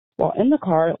 While in the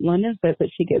car, London says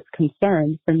that she gets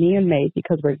concerned for me and May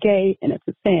because we're gay and it's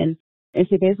a sin, and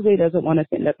she basically doesn't want us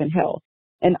to end up in hell.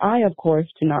 And I, of course,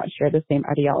 do not share the same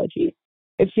ideology.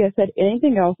 If she had said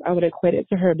anything else, I would equate it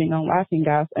to her being on laughing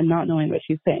gas and not knowing what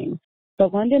she's saying.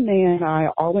 But London, May, and I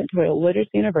all went to a religious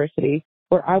university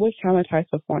where I was traumatized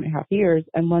for 4.5 years,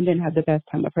 and London had the best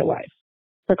time of her life.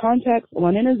 For context,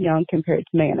 London is young compared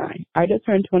to May and I. I just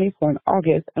turned 24 in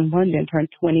August, and London turned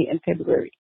 20 in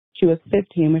February. She was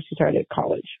 15 when she started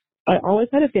college. I always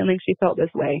had a feeling she felt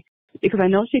this way because I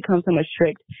know she comes from a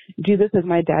strict, Jesus is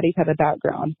my daddy type of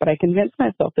background, but I convinced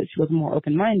myself that she was more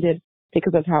open-minded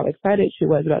because of how excited she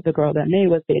was about the girl that May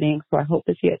was dating, so I hoped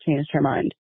that she had changed her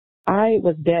mind. I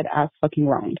was dead ass fucking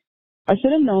wrong. I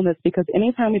should have known this because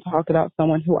anytime we talk about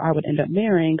someone who I would end up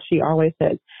marrying, she always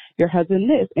says, your husband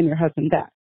this and your husband that.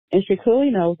 And she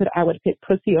clearly knows that I would pick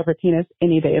pussy over penis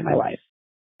any day of my life.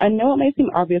 I know it may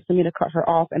seem obvious for me to cut her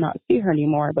off and not see her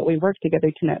anymore, but we work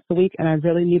together 2 nights a week and I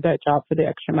really need that job for the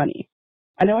extra money.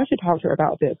 I know I should talk to her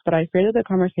about this, but I fear that the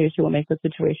conversation will make the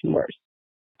situation worse.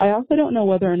 I also don't know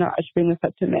whether or not I should bring this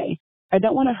up to May. I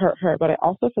don't want to hurt her, but I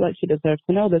also feel like she deserves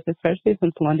to know this, especially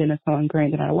since London is so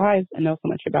ingrained in our lives and knows so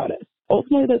much about us.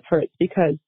 Ultimately, this hurts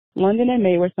because London and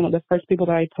May were some of the first people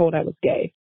that I told I was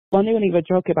gay. London would even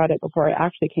joke about it before I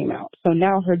actually came out. So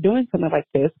now her doing something like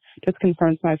this just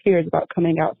confirms my fears about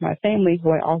coming out to my family, who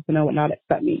I also know would not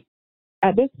accept me.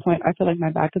 At this point, I feel like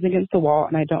my back is against the wall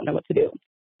and I don't know what to do.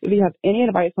 If you have any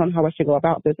advice on how I should go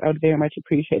about this, I would very much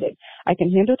appreciate it. I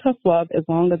can handle tough love as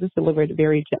long as it's delivered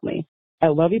very gently. I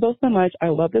love you both so much. I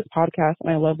love this podcast,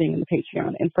 and I love being in the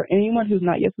Patreon. And for anyone who's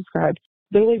not yet subscribed,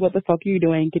 literally, what the fuck are you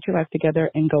doing? Get your life together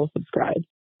and go subscribe.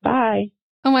 Bye.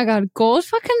 Oh my God, gold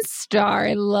fucking star.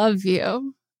 I love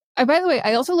you. By the way,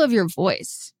 I also love your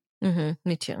voice. Mm-hmm,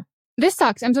 me too. This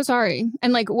sucks. I'm so sorry.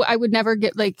 And like, I would never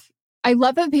get like, I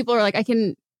love that people are like,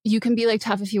 you can be like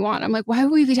tough if you want. I'm like, why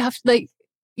would we be tough? Like,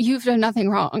 you've done nothing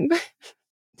wrong.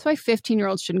 That's why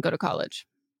 15-year-olds shouldn't go to college.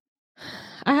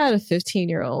 I had a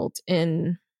 15-year-old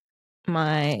in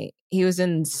he was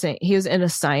in a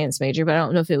science major, but I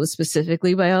don't know if it was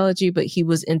specifically biology, but he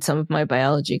was in some of my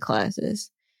biology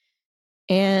classes.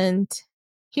 And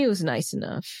he was nice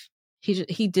enough.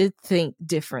 He did think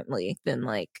differently than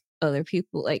like other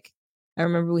people. Like, I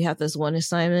remember we had this one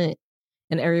assignment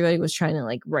and everybody was trying to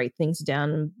like write things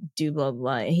down and do blah, blah,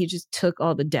 blah. And he just took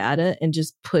all the data and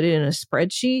just put it in a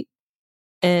spreadsheet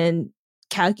and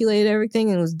calculated everything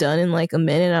and was done in like a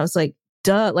minute. I was like,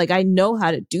 duh, like I know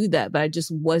how to do that, but I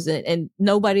just wasn't. And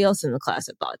nobody else in the class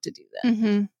had thought to do that.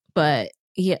 Mm-hmm. But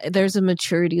yeah, there's a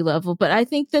maturity level. But I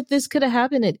think that this could have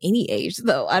happened at any age,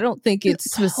 though. I don't think it's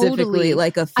specifically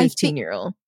like a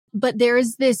 15-year-old. But there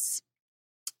is this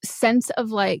sense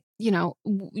of like, you know,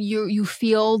 you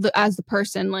feel as the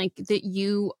person like that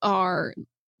you are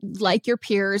like your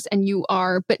peers and you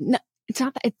are, but no, it's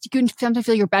not that you can sometimes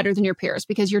feel you're better than your peers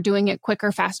because you're doing it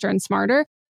quicker, faster, and smarter.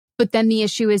 But then the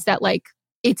issue is that like,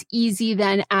 it's easy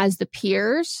then as the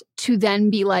peers to then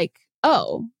be like,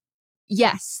 oh,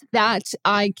 yes, that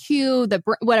IQ,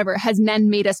 whatever has then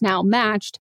made us now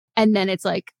matched. And then it's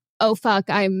like, oh, fuck,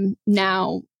 I'm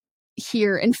now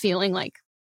here and feeling like,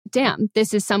 damn,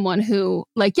 this is someone who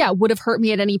like, yeah, would have hurt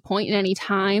me at any point in any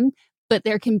time. But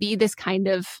there can be this kind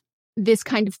of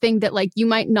thing that like you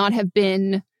might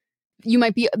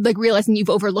be like realizing you've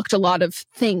overlooked a lot of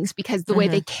things because the way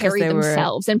they carry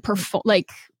themselves and perform, like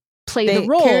play the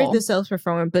role. They carried themselves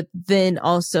performing, but then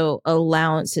also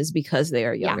allowances because they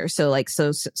are younger. Yeah.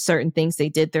 So certain things they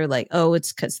did, they're like, oh,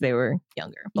 it's because they were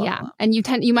younger. Blah, yeah. blah. And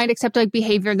you might accept like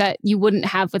behavior that you wouldn't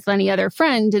have with any other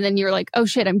friend. And then you're like, oh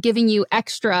shit, I'm giving you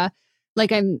extra,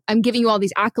 like I'm giving you all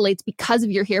these accolades because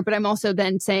of you're here. But I'm also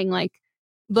then saying like,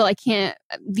 well, I can't,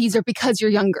 these are because you're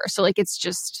younger. So like, it's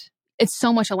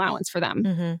so much allowance for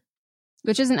them,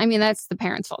 which isn't, I mean, that's the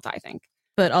parents' fault, I think.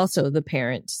 But also the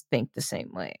parents think the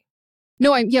same way.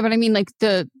 No, but I mean like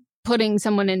the putting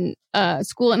someone in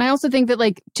school. And I also think that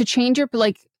like to change your,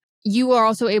 like you are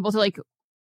also able to like,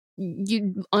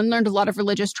 you unlearned a lot of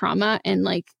religious trauma. And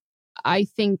like, I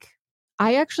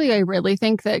really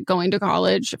think that going to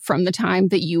college from the time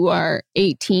that you are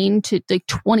 18 to like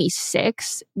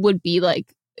 26 would be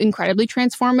like incredibly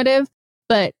transformative.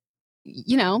 But,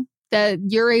 you know, that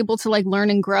you're able to like learn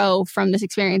and grow from this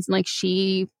experience. And like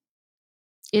she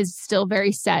is still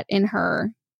very set in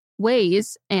her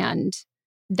ways. And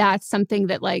that's something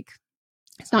that like,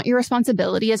 it's not your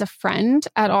responsibility as a friend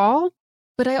at all.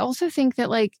 But I also think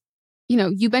that like, you know,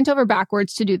 you bent over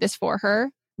backwards to do this for her,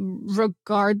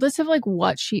 regardless of like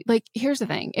what she, like, here's the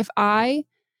thing.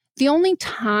 The only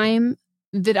time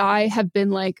that I have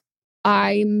been like,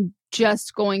 I'm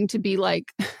just going to be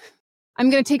like, I'm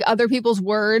going to take other people's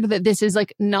word that this is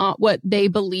like not what they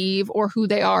believe or who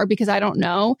they are because I don't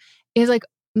know, is like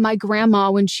my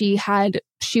grandma when she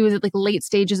was at like late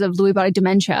stages of Lewy body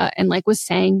dementia and like was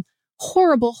saying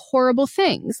horrible, horrible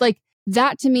things. Like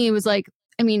that to me was like,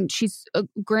 I mean, she's a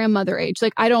grandmother age.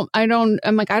 Like I don't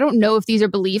know if these are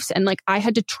beliefs. And like I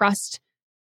had to trust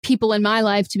people in my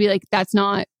life to be like, that's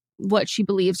not what she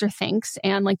believes or thinks.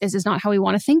 And like, this is not how we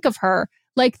want to think of her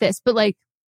like this. But like,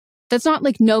 that's not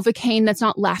like Novocaine. That's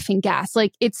not laughing gas.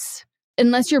 Like it's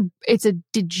a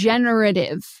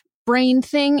degenerative brain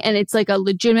thing. And it's like a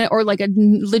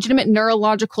legitimate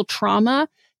neurological trauma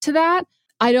to that.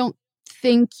 I don't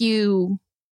think you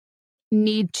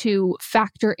need to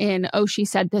factor in, oh, she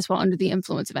said this while under the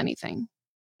influence of anything.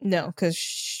 No, because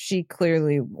she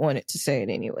clearly wanted to say it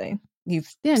anyway. She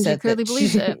clearly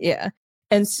believes it. Yeah.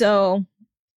 And so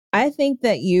I think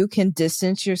that you can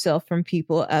distance yourself from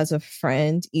people as a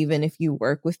friend, even if you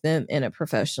work with them in a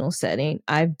professional setting.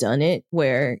 I've done it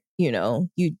where, you know,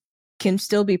 you can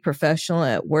still be professional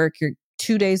at work. You're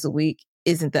 2 days a week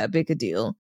isn't that big a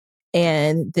deal.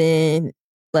 And then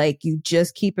like you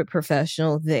just keep it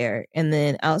professional there. And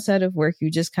then outside of work,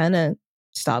 you just kind of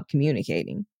stop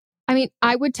communicating. I mean,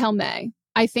 I would tell May.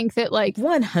 I think that like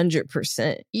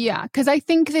 100%. Yeah. Cause I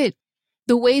think that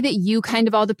the way that you kind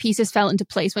of all the pieces fell into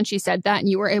place when she said that and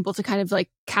you were able to kind of like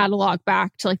catalog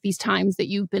back to like these times that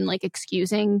you've been like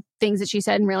excusing things that she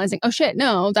said and realizing, oh shit,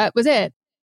 no, that was it.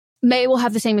 May will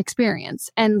have the same experience.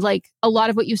 And like a lot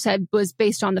of what you said was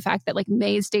based on the fact that like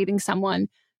May is dating someone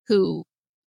who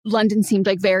London seemed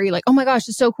like very like, oh my gosh,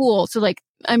 it's so cool. So like,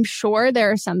 I'm sure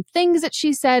there are some things that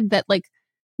she said that like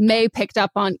May picked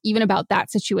up on even about that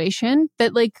situation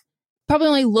that like probably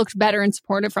only looked better and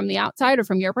supportive from the outside or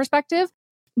from your perspective.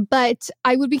 But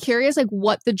I would be curious, like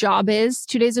what the job is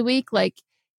 2 days a week. Like,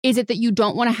 is it that you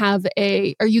don't want to have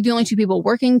are you the only two people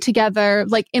working together?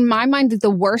 Like in my mind, the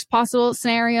worst possible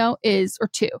scenario is, or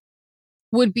two,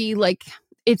 would be like,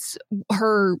 it's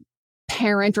her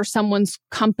parent or someone's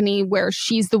company where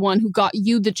she's the one who got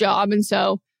you the job. And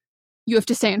so you have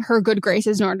to stay in her good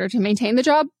graces in order to maintain the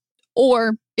job.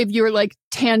 Or if you're like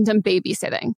tandem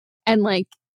babysitting and like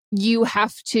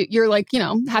you're like, you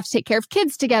know, have to take care of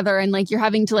kids together and like you're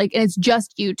having to like, and it's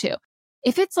just you two.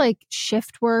 If it's like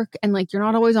shift work and like you're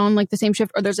not always on like the same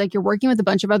shift or there's like you're working with a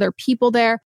bunch of other people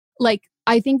there, like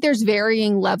I think there's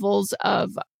varying levels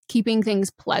of keeping things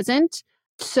pleasant.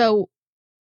 So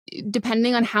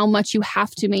depending on how much you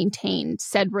have to maintain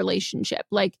said relationship,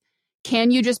 like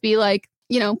can you just be like,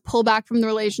 you know, pull back from the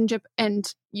relationship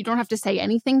and you don't have to say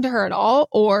anything to her at all?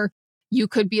 Or you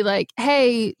could be like,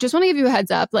 hey, just want to give you a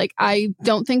heads up. Like, I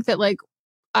don't think that like,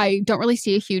 I don't really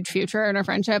see a huge future in our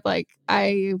friendship. Like,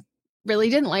 I really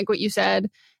didn't like what you said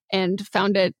and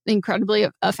found it incredibly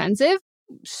offensive.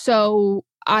 So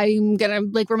I'm going to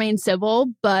like remain civil,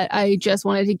 but I just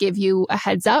wanted to give you a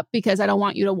heads up because I don't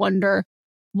want you to wonder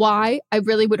why. I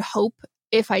really would hope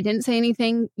if I didn't say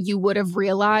anything, you would have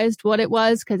realized what it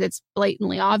was because it's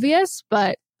blatantly obvious.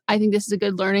 But I think this is a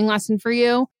good learning lesson for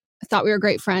you. I thought we were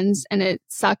great friends and it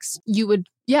sucks. You would,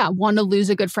 want to lose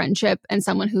a good friendship and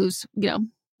someone who's,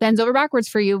 bends over backwards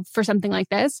for you for something like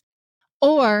this.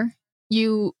 Or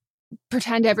you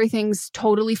pretend everything's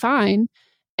totally fine.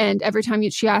 And every time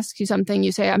she asks you something,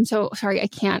 you say, I'm so sorry, I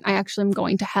can't. I actually am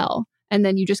going to hell. And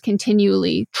then you just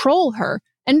continually troll her.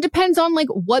 And it depends on like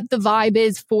what the vibe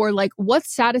is for like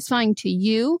what's satisfying to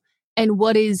you and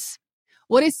what is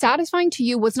satisfying to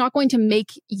you, what's not going to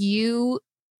make you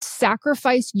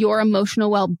sacrifice your emotional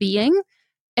well-being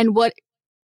and what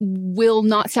will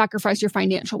not sacrifice your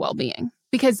financial well-being.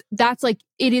 Because that's like,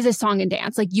 it is a song and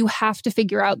dance. Like you have to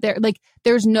figure out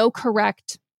there's no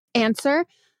correct answer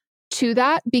to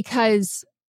that, because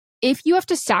if you have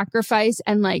to sacrifice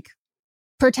and like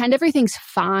pretend everything's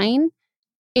fine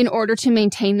in order to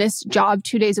maintain this job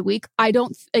 2 days a week,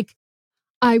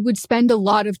 I would spend a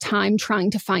lot of time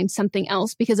trying to find something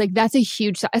else, because like that's a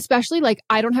huge, especially like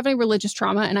I don't have any religious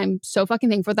trauma and I'm so fucking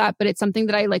thankful for that, but it's something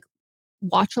that I like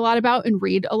watch a lot about and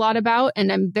read a lot about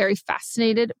and I'm very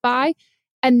fascinated by.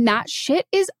 And that shit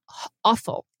is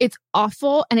awful. It's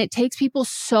awful. And it takes people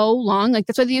so long. Like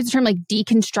that's why they use the term like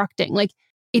deconstructing. Like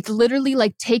it's literally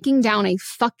like taking down a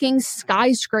fucking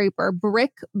skyscraper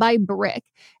brick by brick.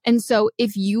 And so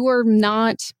if you're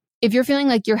feeling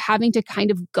like you're having to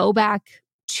kind of go back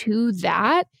to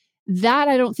that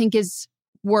I don't think is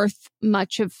worth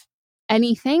much of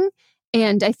anything.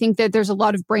 And I think that there's a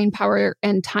lot of brain power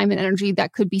and time and energy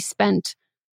that could be spent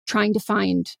trying to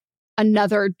find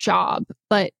another job.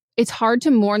 But it's hard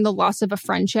to mourn the loss of a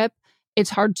friendship. It's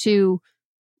hard to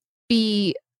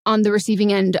be on the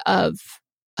receiving end of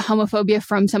homophobia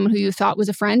from someone who you thought was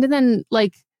a friend and then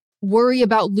like worry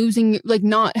about losing, like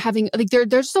not having, like there's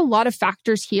just a lot of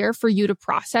factors here for you to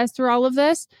process through all of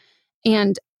this.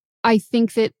 And I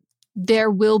think that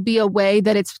there will be a way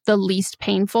that it's the least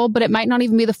painful, but it might not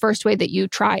even be the first way that you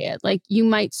try it. Like you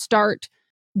might start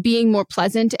being more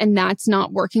pleasant and that's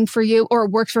not working for you, or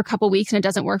it works for a couple of weeks and it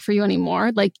doesn't work for you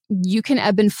anymore. Like you can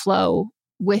ebb and flow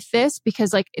with this,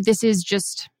 because like this is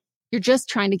just, you're just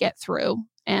trying to get through,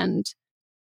 and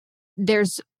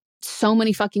there's so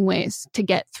many fucking ways to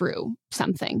get through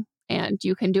something. And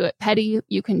you can do it petty,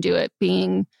 you can do it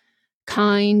being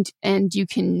kind, and you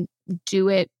can do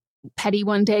it petty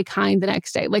one day, kind the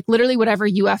next day. Like literally whatever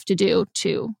you have to do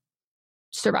to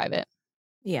survive it.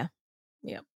 Yeah.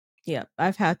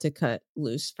 I've had to cut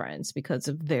loose friends because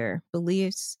of their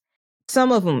beliefs.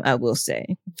 Some of them, I will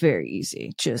say, very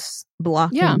easy, just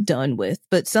blocked and done with.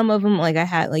 But some of them, like I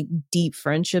had like deep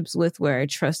friendships with, where I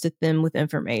trusted them with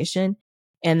information.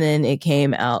 And then it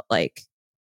came out like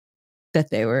that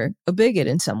they were a bigot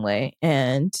in some way.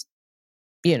 And,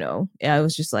 I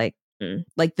was just like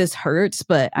this hurts,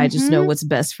 but I just know what's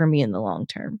best for me in the long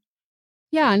term.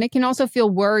 Yeah. And it can also feel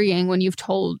worrying when you've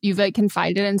like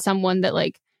confided in someone that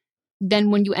like,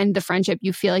 then when you end the friendship,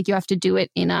 you feel like you have to do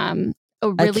it in a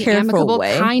really amicable,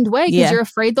 kind way, because you're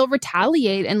afraid they'll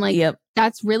retaliate. And like,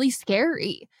 that's really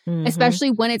scary, especially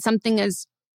when it's something as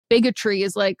bigotry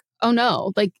as like, oh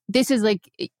no, like this is like,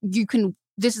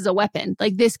 this is a weapon.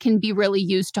 Like this can be really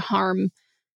used to harm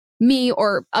me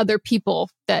or other people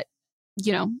that,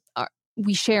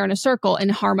 we share in a circle,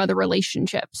 and harm other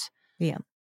relationships. Yeah.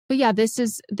 But yeah, this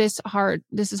is hard.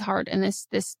 This is hard. And this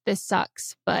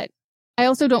sucks. But I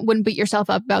also wouldn't beat yourself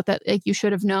up about that. Like you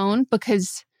should have known,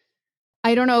 because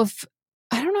I don't know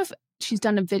if she's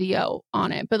done a video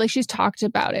on it, but like she's talked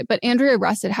about it. But Andrea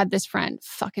Russet had this friend,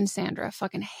 fucking Sandra,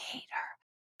 fucking hate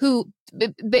her, who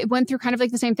went through kind of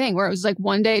like the same thing, where it was like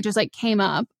one day it just like came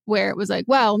up where it was like,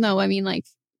 well, no, I mean like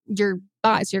you're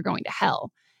bi, so you're going to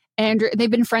hell. And they've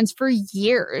been friends for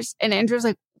years. And Andrea's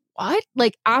like, what?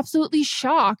 Like absolutely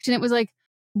shocked. And it was like,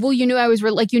 well, you knew I was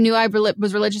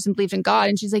was religious and believed in God.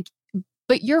 And she's like,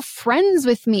 but you're friends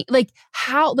with me. Like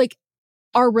how, like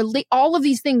all of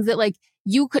these things that like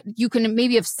you can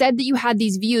maybe have said that you had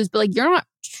these views, but like you're not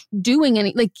doing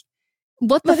any, like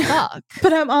what the fuck?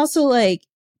 But I'm also like,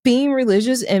 being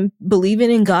religious and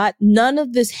believing in God, none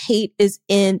of this hate is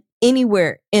in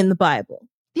anywhere in the Bible.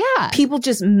 Yeah. People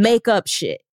just make up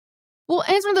shit. Well,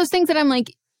 and it's one of those things that I'm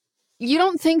like, you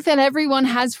don't think that everyone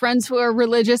has friends who are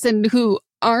religious and who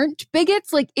aren't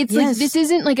bigots? Like it's like, this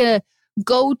isn't like a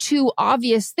go-to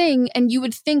obvious thing. And you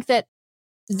would think that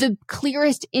the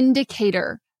clearest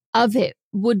indicator of it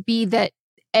would be that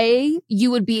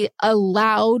you would be a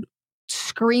loud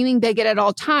screaming bigot at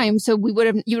all times. So you would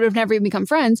have never even become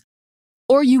friends,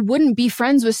 or you wouldn't be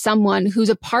friends with someone who's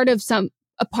a part of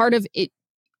it,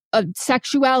 a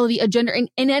sexuality, a gender in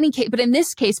any case. But in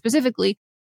this case specifically,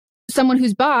 someone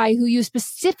who's bi, who you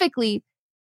specifically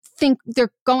think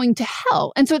they're going to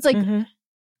hell. And so it's like,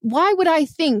 why would I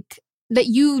think that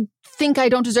you think I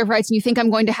don't deserve rights and you think I'm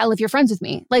going to hell if you're friends with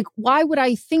me? Like, why would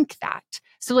I think that?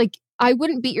 So like, I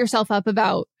wouldn't beat yourself up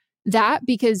about that,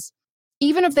 because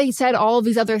even if they said all of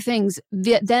these other things,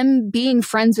 them being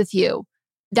friends with you,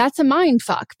 that's a mind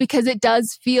fuck, because it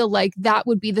does feel like that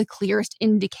would be the clearest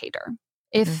indicator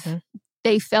if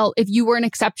they felt, if you were an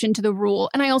exception to the rule.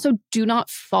 And I also do not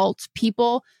fault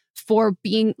people for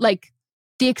being like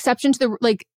the exception to the,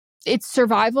 like, it's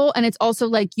survival. And it's also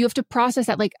like, you have to process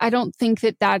that. Like, I don't think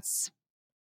that that's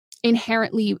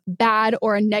inherently bad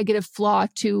or a negative flaw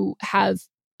to have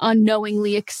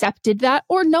unknowingly accepted that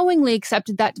or knowingly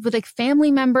accepted that with like family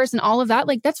members and all of that.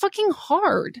 Like, that's fucking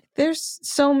hard. There's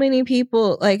so many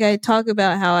people, like I talk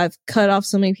about how I've cut off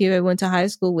so many people I went to high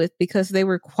school with because they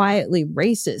were quietly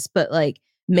racist, but like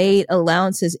made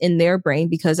allowances in their brain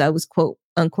because I was quote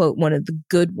unquote one of the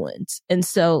good ones. And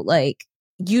so like,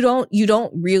 you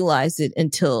don't realize it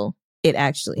until it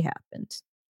actually happens.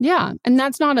 Yeah. And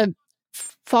that's not a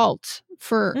fault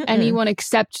for anyone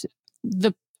except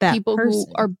the people who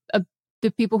are the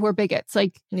people who are bigots.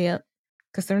 Like, yeah,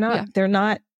 because they're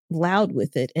not loud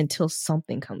with it until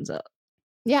something comes up.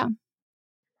 Yeah.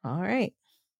 All right.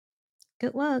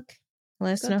 Good luck.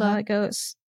 Let us know how it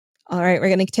goes. All right, we're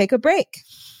gonna take a break.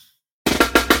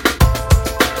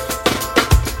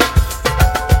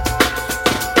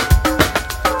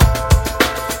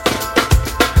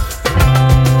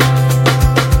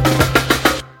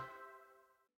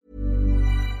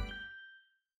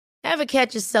 Ever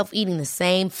catch yourself eating the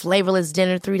same flavorless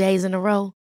dinner 3 days in a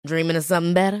row? Dreaming of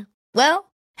something better?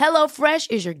 Well,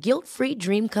 HelloFresh is your guilt-free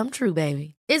dream come true,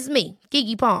 baby. It's me,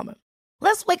 Keke Palmer.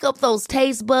 Let's wake up those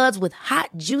taste buds with hot,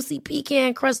 juicy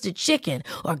pecan-crusted chicken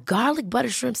or garlic butter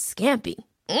shrimp scampi.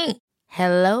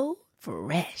 Hello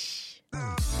Fresh.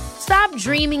 Stop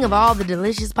dreaming of all the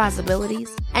delicious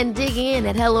possibilities and dig in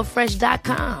at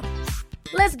HelloFresh.com.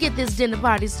 Let's get this dinner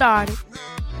party started.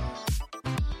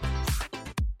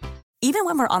 Even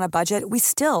when we're on a budget, we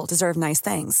still deserve nice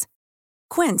things.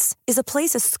 Quince is a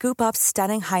place to scoop up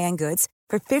stunning high-end goods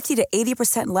for 50 to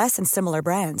 80% less than similar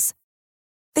brands.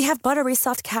 They have buttery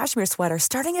soft cashmere sweaters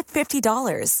starting at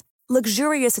 $50,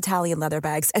 luxurious Italian leather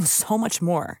bags, and so much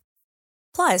more.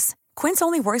 Plus, Quince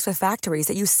only works with factories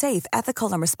that use safe,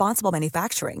 ethical, and responsible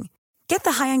manufacturing. Get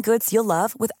the high-end goods you'll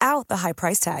love without the high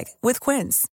price tag with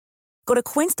Quince. Go to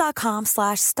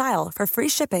quince.com/style for free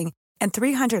shipping and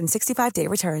 365-day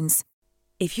returns.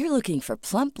 If you're looking for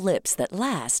plump lips that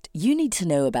last, you need to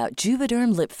know about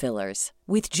Juvederm lip fillers.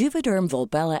 With Juvederm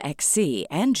Volbella XC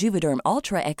and Juvederm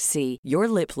Ultra XC, your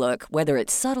lip look, whether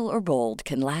it's subtle or bold,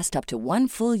 can last up to 1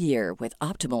 full year with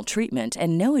optimal treatment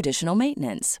and no additional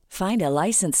maintenance. Find a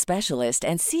licensed specialist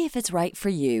and see if it's right for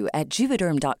you at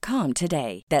Juvederm.com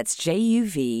today. That's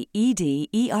JUVEDERM.com.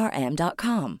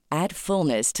 Add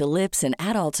fullness to lips in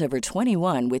adults over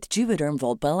 21 with Juvederm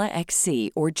Volbella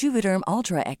XC or Juvederm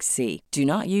Ultra XC. Do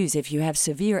not use if you have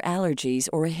severe allergies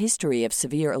or a history of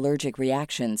severe allergic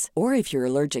reactions, or if you're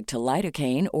allergic to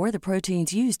lidocaine or the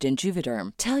proteins used in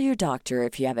Juvederm. Tell your doctor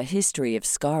if you have a history of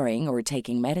scarring or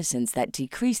taking medicines that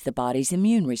decrease the body's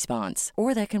immune response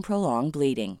or that can prolong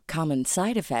bleeding. Common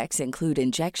side effects include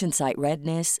injection site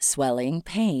redness, swelling,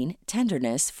 pain,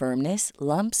 tenderness, firmness,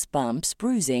 lumps, bumps,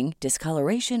 bruising,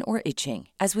 discoloration, or itching.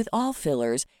 As with all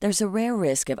fillers, there's a rare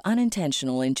risk of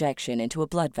unintentional injection into a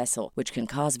blood vessel, which can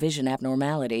cause vision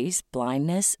abnormalities,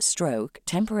 blindness, stroke,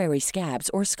 temporary scabs,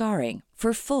 or scarring.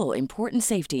 For full, important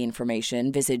safety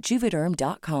information, visit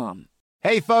Juvederm.com.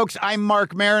 Hey, folks, I'm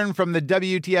Mark Maron from the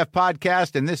WTF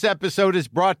Podcast, and this episode is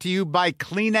brought to you by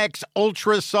Kleenex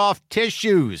Ultra Soft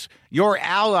Tissues, your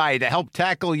ally to help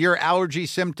tackle your allergy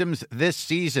symptoms this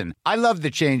season. I love the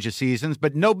change of seasons,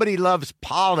 but nobody loves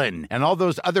pollen and all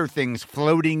those other things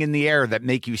floating in the air that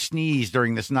make you sneeze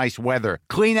during this nice weather.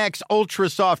 Kleenex Ultra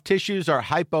Soft Tissues are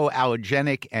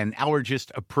hypoallergenic and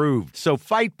allergist approved, so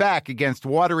fight back against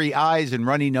watery eyes and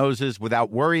runny noses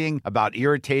without worrying about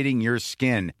irritating your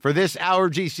skin. For this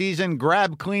allergy season,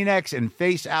 grab Kleenex and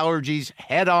face allergies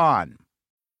head on.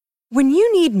 When you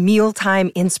need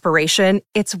mealtime inspiration,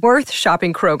 it's worth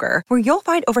shopping Kroger, where you'll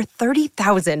find over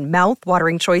 30,000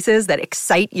 mouth-watering choices that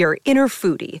excite your inner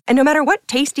foodie. And no matter what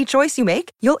tasty choice you make,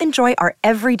 you'll enjoy our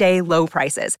everyday low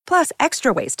prices, plus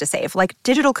extra ways to save, like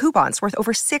digital coupons worth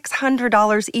over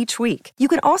 $600 each week. You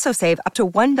can also save up to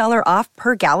 $1 off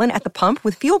per gallon at the pump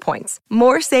with fuel points.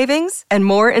 More savings and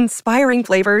more inspiring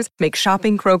flavors make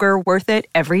shopping Kroger worth it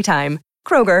every time.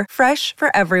 Kroger, fresh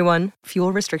for everyone.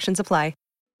 Fuel restrictions apply.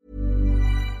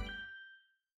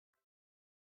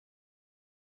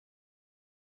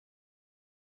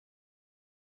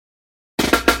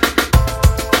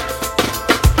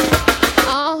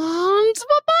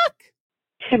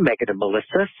 Hey, Megan and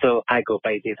Melissa. So I go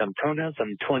by they, them pronouns.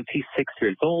 I'm 26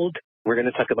 years old. We're going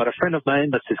to talk about a friend of mine.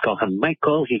 Let's just call him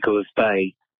Michael. He goes by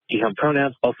he, him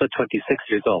pronouns, also 26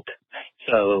 years old.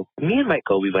 So me and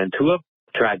Michael, we went to a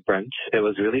drag brunch. It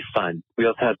was really fun. We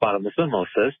also had bottomless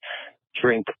mimosas,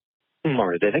 drink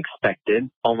more than expected,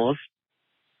 almost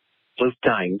was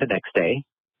dying the next day.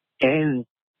 And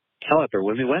however,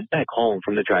 when we went back home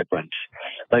from the drag brunch,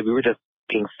 like we were just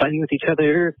being funny with each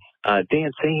other,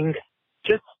 dancing,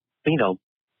 just, you know,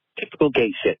 typical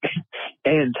gay shit.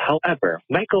 And however,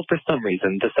 Michael, for some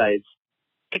reason, decides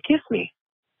to kiss me.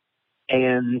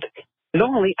 And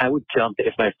normally I would jump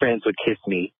if my friends would kiss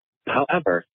me.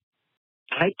 However,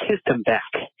 I kissed him back.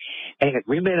 And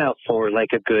we made out for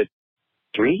like a good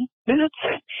 3 minutes.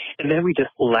 And then we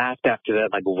just laughed after that,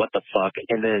 like, what the fuck?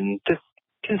 And then just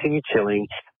continued chilling.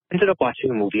 Ended up watching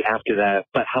a movie after that.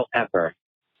 But however,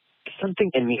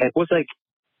 something in me it was like,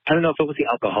 I don't know if it was the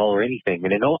alcohol or anything.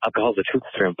 And I know alcohol is a truth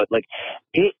serum, but like,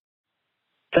 it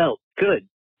felt good.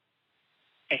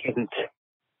 And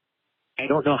I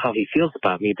don't know how he feels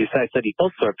about me, besides that he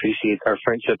also appreciates our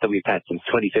friendship that we've had since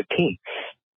 2015.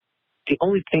 The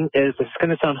only thing is, this is going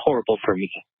to sound horrible for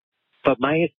me, but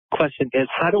my question is,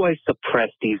 how do I suppress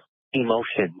these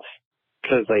emotions?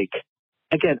 Because, like,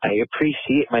 again, I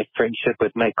appreciate my friendship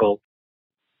with Michael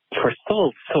for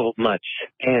so much,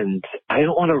 and I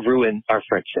don't want to ruin our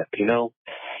friendship, you know?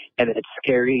 And it's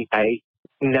scary. I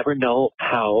never know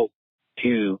how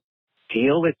to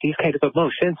deal with these kind of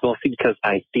emotions, mostly because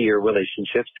I fear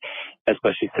relationships,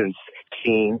 especially since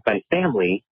seeing my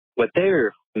family with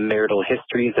their marital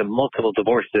histories and multiple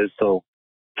divorces. So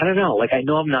I don't know, like I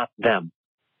know I'm not them,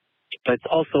 but it's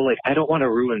also like I don't want to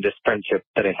ruin this friendship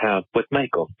that I have with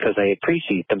Michael because I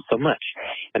appreciate them so much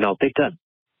and all they've done.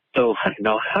 So I don't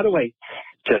know, how do I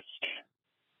just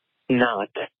not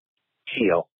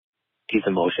feel these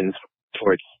emotions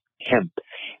towards him?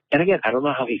 And again, I don't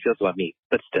know how he feels about me,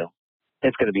 but still,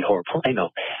 it's going to be horrible, I know.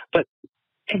 But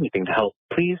anything to help,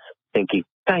 please. Thank you.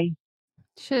 Bye.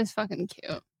 Shit is fucking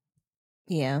cute.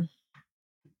 Yeah.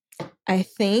 I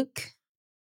think,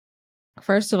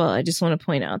 first of all, I just want to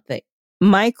point out that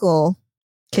Michael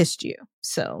kissed you.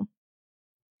 So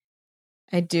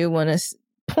I do want to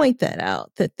point that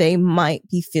out, that they might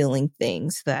be feeling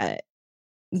things that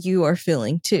you are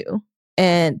feeling too.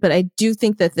 But I do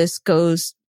think that this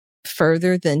goes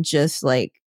further than just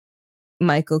like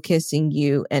Michael kissing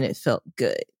you and it felt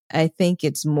good. I think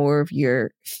it's more of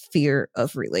your fear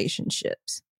of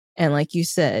relationships. And like you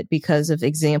said, because of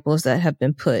examples that have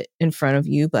been put in front of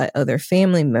you by other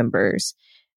family members,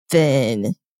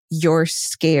 then you're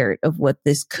scared of what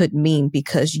this could mean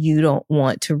because you don't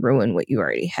want to ruin what you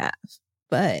already have.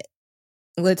 But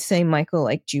let's say Michael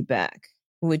liked you back.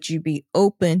 Would you be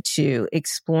open to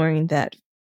exploring that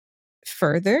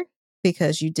further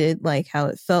because you did like how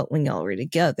it felt when y'all were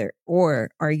together?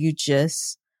 Or are you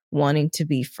just wanting to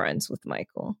be friends with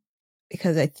Michael?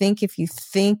 Because I think if you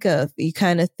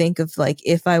kind of think of like,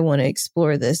 if I want to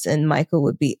explore this and Michael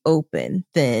would be open,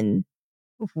 then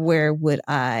where would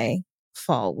I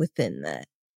fall within that?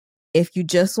 If you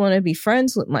just want to be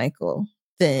friends with Michael,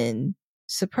 then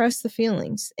suppress the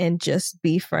feelings and just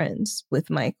be friends with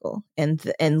Michael and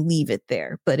leave it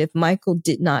there. But if Michael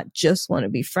did not just want to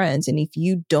be friends, and if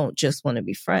you don't just want to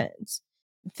be friends,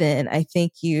 then I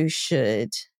think you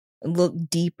should look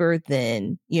deeper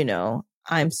than, you know,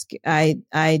 I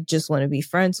just want to be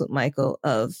friends with Michael,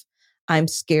 of I'm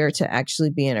scared to actually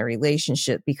be in a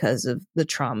relationship because of the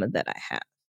trauma that I have.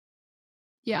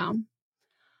 Yeah.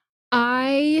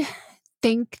 I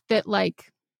think that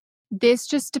like this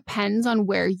just depends on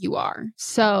where you are.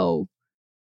 So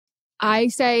I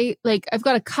say, like, I've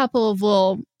got a couple of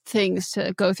little things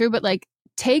to go through, but like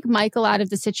take Michael out of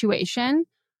the situation.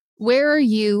 Where are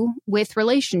you with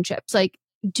relationships? Like,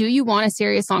 do you want a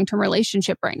serious long-term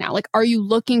relationship right now? Like, are you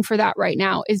looking for that right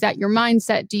now? Is that your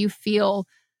mindset? Do you feel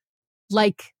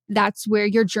like that's where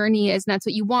your journey is and that's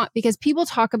what you want? Because people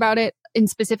talk about it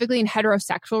specifically in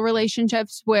heterosexual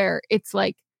relationships where it's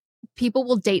like people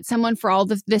will date someone for all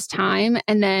this time.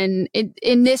 And then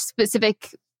in this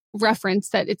specific reference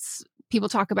that it's people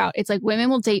talk about, it's like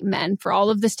women will date men for all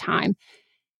of this time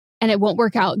and it won't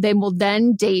work out. They will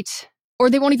then date, or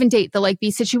they won't even date. They'll like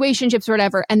be situationships or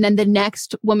whatever. And then the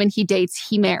next woman he dates,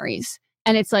 he marries.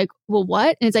 And it's like, well,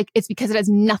 what? And it's like, it's because it has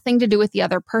nothing to do with the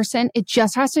other person. It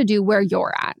just has to do where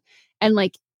you're at. And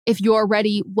like, if you're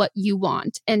ready, what you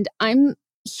want. And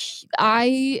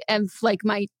I am like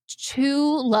my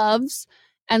two loves,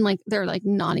 and like, they're like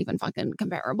not even fucking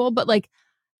comparable, but like,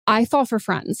 I fall for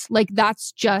friends. Like,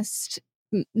 that's just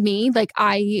me. Like,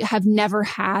 I have never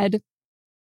had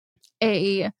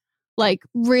a like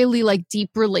really like deep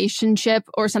relationship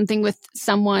or something with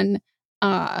someone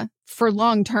for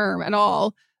long term at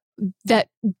all that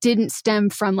didn't stem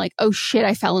from like, oh shit,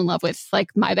 I fell in love with like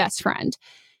my best friend.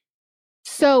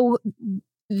 So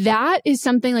that is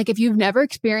something like if you've never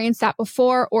experienced that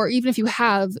before, or even if you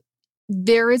have,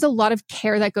 there is a lot of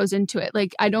care that goes into it.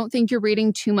 Like, I don't think you're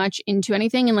reading too much into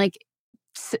anything. And like,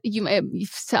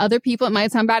 to other people, it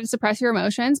might sound bad to suppress your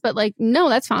emotions, but like, no,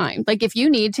 that's fine. Like, if you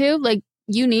need to, like,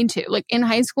 you need to. Like, in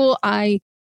high school, I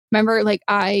remember like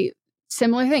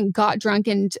similar thing, got drunk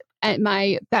and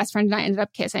my best friend and I ended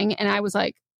up kissing. And I was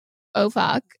like, oh,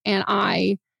 fuck. And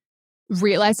I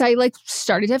realized I like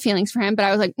started to have feelings for him, but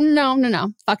I was like,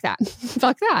 no, fuck that.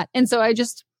 Fuck that. And so I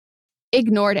just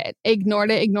ignored it.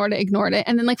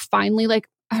 And then like finally, like,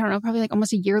 I don't know, probably like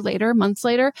almost a year later, months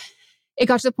later, it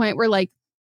got to the point where like,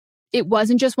 it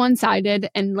wasn't just one-sided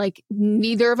and like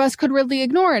neither of us could really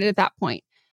ignore it at that point.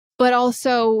 But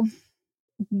also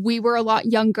we were a lot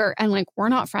younger and like, we're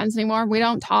not friends anymore. We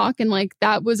don't talk. And like,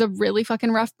 that was a really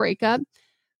fucking rough breakup.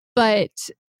 But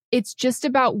it's just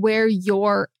about where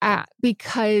you're at,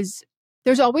 because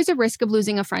there's always a risk of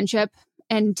losing a friendship,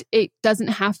 and it doesn't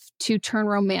have to turn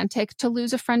romantic to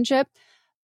lose a friendship.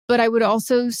 But I would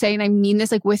also say, and I mean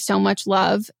this like with so much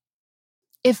love,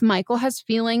 if Michael has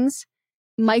feelings,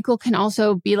 Michael can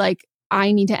also be like,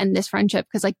 I need to end this friendship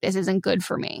because like this isn't good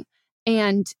for me.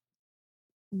 And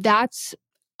that's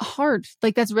hard.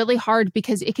 Like, that's really hard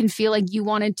because it can feel like you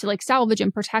wanted to like salvage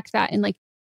and protect that and like,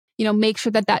 you know, make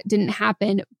sure that that didn't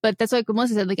happen. But that's like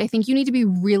Melissa said, like, I think you need to be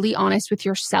really honest with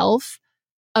yourself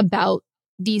about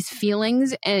these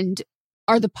feelings, and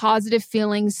are the positive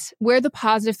feelings, where the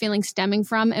positive feelings stemming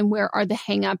from, and where are the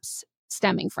hangups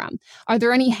stemming from? Are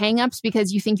there any hangups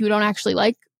because you think you don't actually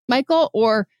like Michael,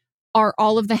 or are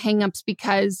all of the hangups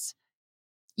because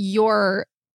you're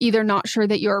either not sure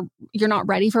that you're not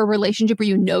ready for a relationship, or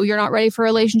you know you're not ready for a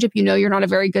relationship, you know you're not a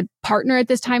very good partner at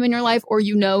this time in your life, or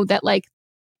you know that like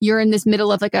you're in this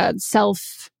middle of like a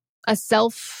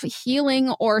self-healing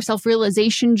or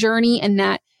self-realization journey, and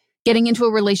that getting into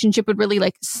a relationship would really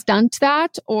like stunt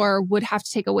that, or would have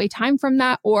to take away time from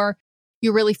that, or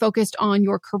you're really focused on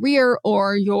your career,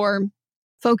 or you're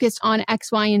focused on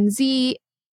X, Y, and Z.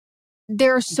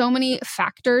 There are so many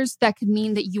factors that could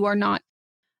mean that you are not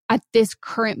at this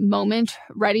current moment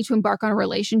ready to embark on a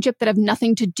relationship that have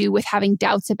nothing to do with having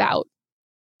doubts about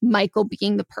Michael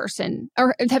being the person,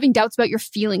 or having doubts about your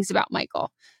feelings about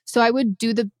Michael. So I would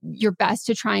do your best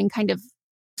to try and kind of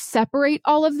separate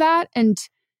all of that and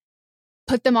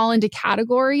put them all into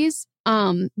categories,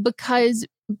 because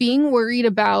being worried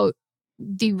about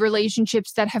the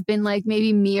relationships that have been like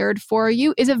maybe mirrored for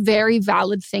you is a very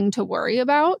valid thing to worry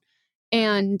about.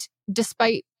 And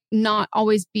despite not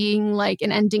always being like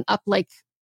and ending up like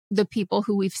the people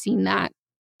who we've seen that,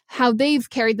 how they've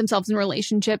carried themselves in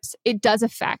relationships, it does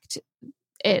affect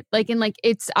it. Like, and like,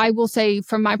 I will say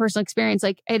from my personal experience,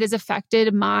 like it has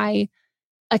affected my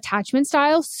attachment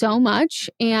style so much.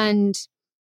 And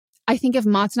I think if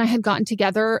Mats and I had gotten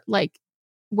together, like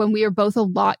when we were both a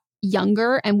lot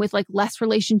younger and with like less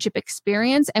relationship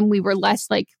experience, and we were less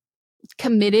like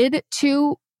committed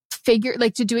to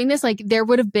to doing this, like there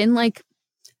would have been like,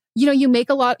 you know, you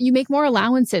make more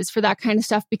allowances for that kind of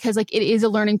stuff, because like it is a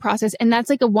learning process. And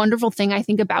that's like a wonderful thing I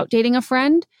think about dating a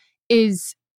friend,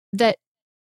 is that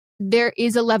there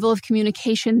is a level of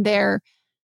communication there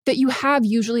that you have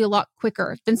usually a lot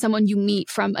quicker than someone you meet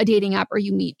from a dating app, or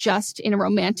you meet just in a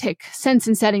romantic sense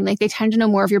and setting. Like they tend to know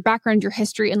more of your background, your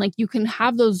history, and like you can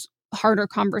have those harder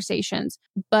conversations.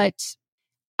 But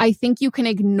I think you can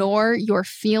ignore your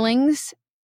feelings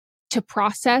to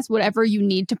process whatever you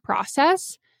need to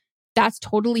process. That's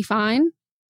totally fine.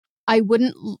 I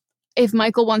wouldn't, if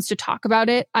Michael wants to talk about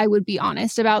it, I would be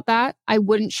honest about that. I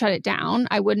wouldn't shut it down.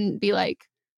 I wouldn't be like,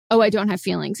 oh, I don't have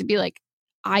feelings. It'd be like,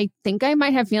 I think I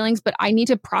might have feelings, but I need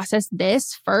to process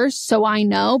this first so I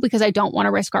know, because I don't want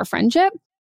to risk our friendship.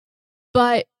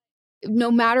 But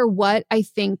no matter what, I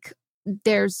think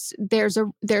there's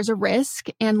a risk,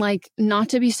 and like, not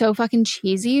to be so fucking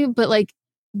cheesy, but like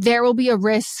there will be a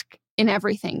risk in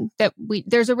everything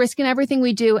there's a risk in everything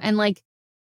we do. And like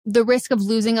the risk of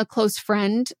losing a close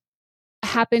friend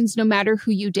happens no matter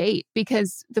who you date,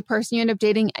 because the person you end up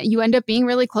dating, you end up being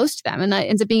really close to them, and that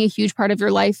ends up being a huge part of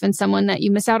your life and someone that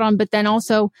you miss out on. But then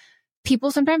also people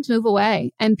sometimes move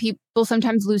away, and people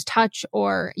sometimes lose touch,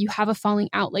 or you have a falling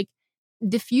out. Like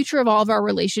the future of all of our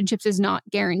relationships is not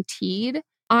guaranteed.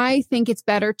 I think it's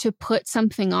better to put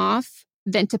something off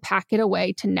than to pack it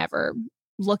away to never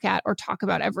look at or talk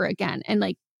about ever again. And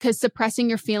like, because suppressing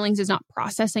your feelings is not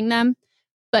processing them,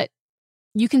 but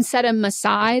you can set them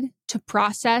aside to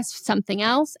process something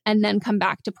else and then come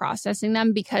back to processing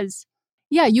them. Because,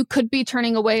 yeah, you could be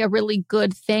turning away a really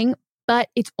good thing, but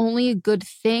it's only a good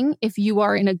thing if you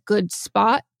are in a good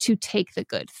spot to take the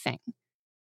good thing.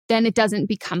 Then it doesn't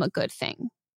become a good thing.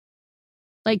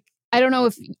 Like, I don't know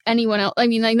if anyone else, I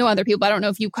mean, I know other people, but I don't know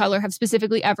if you, Kyler, have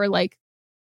specifically ever like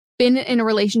been in a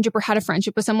relationship or had a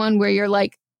friendship with someone where you're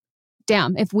like,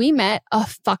 damn, if we met a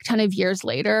fuck ton of years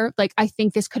later, like, I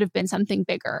think this could have been something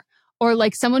bigger. Or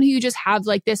like someone who you just have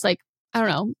like this, like, I don't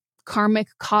know, karmic,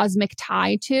 cosmic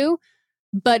tie to,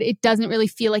 but it doesn't really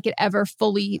feel like it ever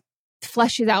fully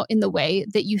fleshes out in the way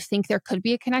that you think there could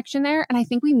be a connection there. And I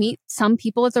think we meet some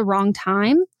people at the wrong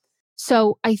time.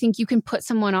 So I think you can put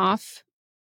someone off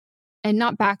and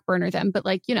not back burner them, but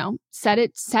like, you know, set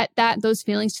those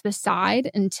feelings to the side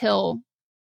until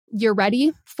you're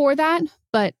ready for that.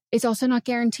 But it's also not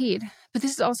guaranteed. But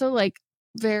this is also like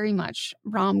very much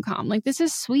rom-com. Like, this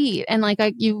is sweet. And like,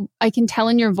 I can tell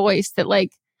in your voice that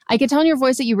like, I can tell in your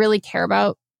voice that you really care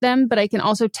about them, but I can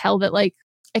also tell that like,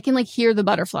 I can like hear the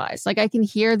butterflies. Like, I can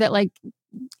hear that like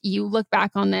you look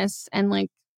back on this and like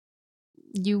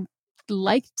you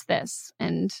liked this,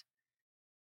 and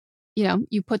you know,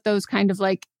 you put those kind of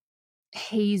like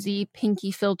hazy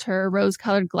pinky filter rose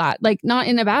colored glass, like not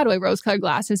in a bad way, rose colored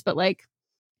glasses, but like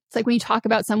it's like when you talk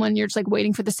about someone, you're just like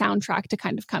waiting for the soundtrack to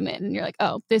kind of come in and you're like,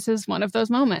 oh, this is one of those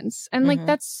moments. And like,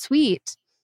 that's sweet.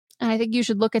 And I think you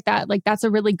should look at that. Like, that's a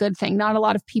really good thing. Not a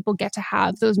lot of people get to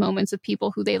have those moments with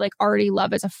people who they like already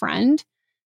love as a friend.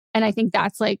 And I think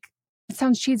that's like, it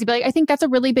sounds cheesy, but like, I think that's a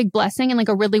really big blessing and like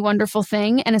a really wonderful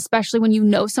thing. And especially when you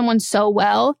know someone so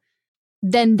well,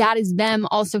 then that is them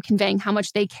also conveying how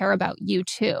much they care about you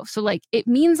too. So like, it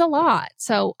means a lot.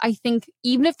 So I think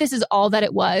even if this is all that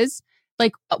it was,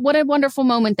 like, what a wonderful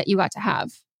moment that you got to have.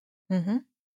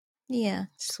 Yeah,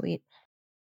 sweet.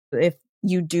 If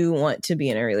you do want to be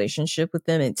in a relationship with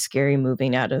them, it's scary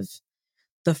moving out of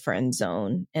the friend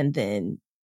zone. And then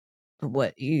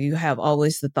what you have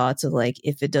always the thoughts of like,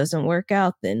 if it doesn't work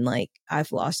out, then like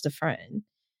I've lost a friend.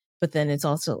 But then it's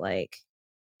also like,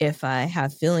 if I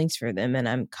have feelings for them and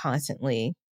I'm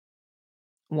constantly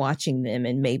watching them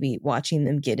and maybe watching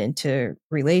them get into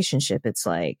relationship, it's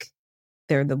like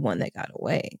they're the one that got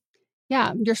away.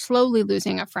 Yeah, you're slowly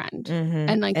losing a friend.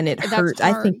 And like, and it hurts.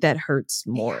 I think that hurts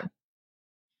more. Yeah.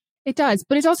 It does.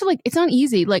 But it's also like, it's not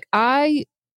easy. Like I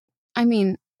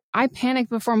mean, I panicked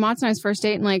before Mott's and I's first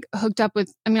date and like hooked up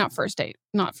with, I mean, not first date.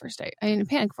 I didn't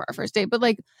panic for our first date, but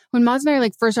like when Mott's and I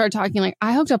like first started talking, like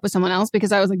I hooked up with someone else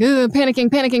because I was like,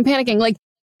 panicking. Like,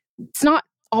 it's not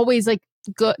always like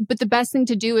good, but the best thing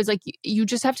to do is like, you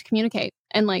just have to communicate.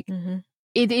 And like,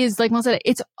 it is like Mott said,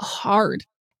 it's hard.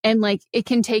 And like, it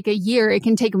can take a year, it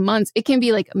can take months, it can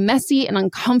be like messy and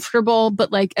uncomfortable.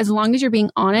 But like, as long as you're being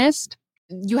honest,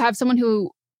 you have someone who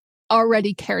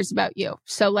already cares about you.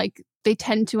 So like, they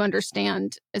tend to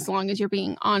understand as long as you're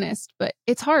being honest, but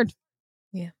it's hard.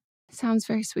 Yeah. Sounds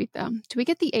very sweet though. Do we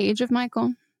get the age of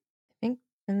Michael? I think,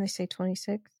 and they say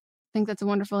 26. I think that's a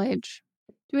wonderful age.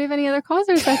 Do we have any other calls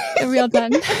or is that are we all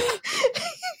done?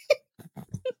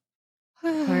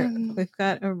 We've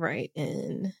got a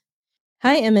write-in.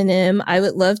 Hi, Eminem. I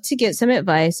would love to get some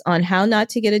advice on how not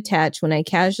to get attached when I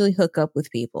casually hook up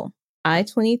with people. I,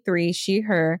 23, she,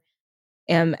 her,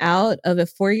 am out of a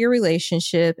 4-year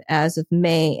relationship as of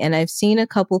May, and I've seen a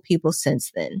couple people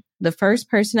since then. The first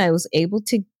person I was able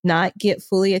to not get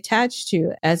fully attached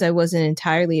to as I wasn't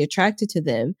entirely attracted to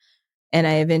them, and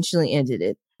I eventually ended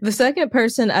it. The second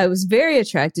person I was very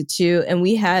attracted to, and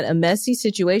we had a messy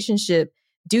situationship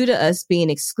due to us being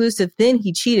exclusive, then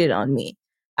he cheated on me.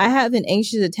 I have an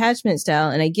anxious attachment style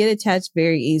and I get attached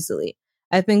very easily.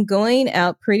 I've been going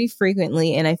out pretty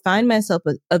frequently and I find myself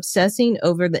obsessing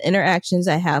over the interactions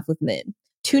I have with men.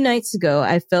 2 nights ago,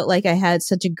 I felt like I had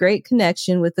such a great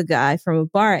connection with a guy from a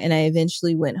bar and I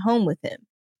eventually went home with him.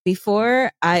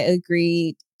 Before I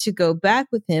agreed to go back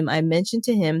with him, I mentioned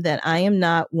to him that I am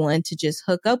not one to just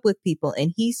hook up with people,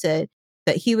 and he said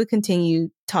that he would continue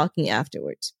talking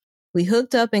afterwards. We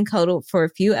hooked up and cuddled for a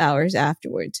few hours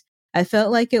afterwards. I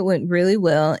felt like it went really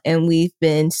well, and we've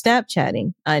been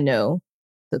Snapchatting. I know,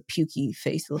 the pukey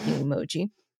face looking emoji,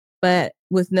 but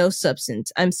with no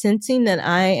substance. I'm sensing that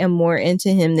I am more into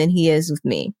him than he is with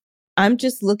me. I'm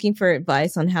just looking for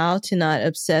advice on how to not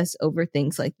obsess over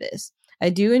things like this. I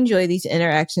do enjoy these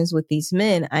interactions with these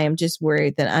men. I am just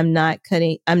worried that I'm not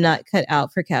cut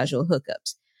out for casual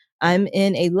hookups. I'm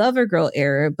in a lover girl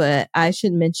era, but I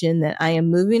should mention that I am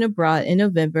moving abroad in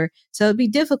November, so it'd be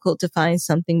difficult to find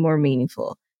something more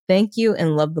meaningful. Thank you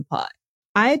and love the pod.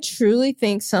 I truly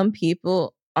think some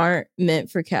people aren't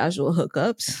meant for casual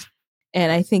hookups,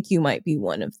 and I think you might be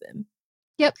one of them.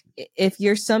 Yep. If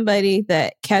you're somebody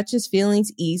that catches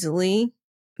feelings easily,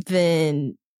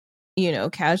 then, you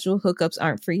know, casual hookups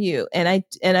aren't for you. And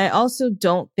I also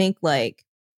don't think like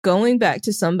going back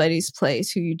to somebody's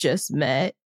place who you just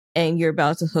met and you're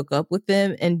about to hook up with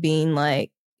them and being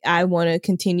like, I want to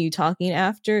continue talking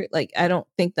after, like, I don't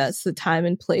think that's the time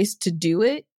and place to do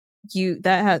it.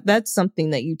 That's something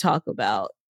that you talk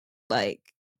about like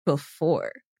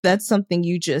before. That's something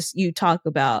you talk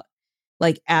about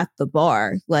like at the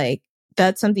bar. Like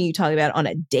that's something you talk about on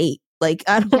a date. Like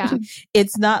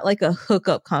it's not like a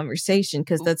hookup conversation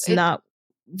because that's not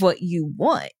what you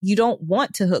want. You don't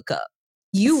want to hook up.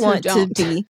 You want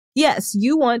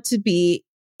to be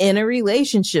in a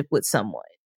relationship with someone.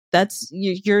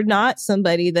 You're not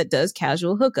somebody that does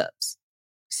casual hookups.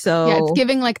 So yeah, it's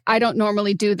giving like, I don't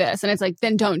normally do this. And it's like,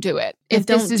 then don't do it. If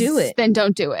don't do it, then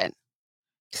don't do it.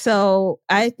 So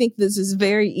I think this is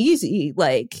very easy.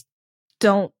 Like,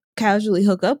 don't casually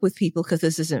hook up with people because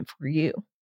this isn't for you.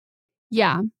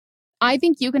 Yeah. I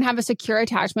think you can have a secure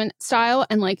attachment style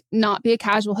and like not be a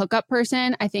casual hookup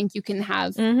person. I think you can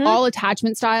have all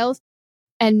attachment styles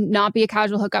and not be a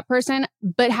casual hookup person.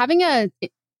 But having an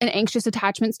anxious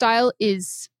attachment style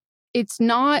it's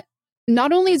not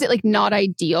only is it like not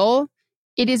ideal,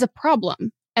 it is a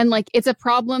problem. And like, it's a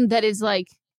problem that is like,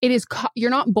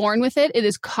 you're not born with it. It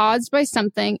is caused by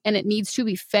something and it needs to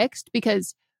be fixed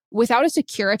because without a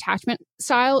secure attachment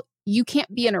style, you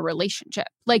can't be in a relationship.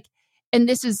 Like, and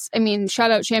this is, I mean,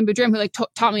 shout out Shambu Drim, who like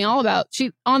taught me all about,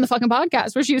 she on the fucking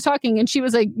podcast where she was talking and she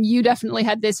was like, you definitely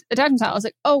had this attachment style. I was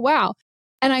like, oh, wow.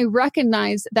 And I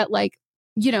recognized that like,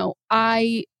 you know,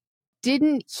 I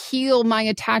didn't heal my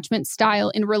attachment style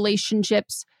in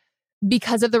relationships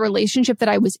because of the relationship that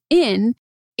I was in.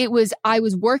 I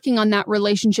was working on that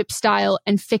relationship style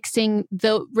and fixing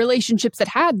the relationships that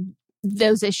had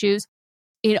those issues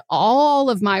in all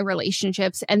of my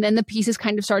relationships. And then the pieces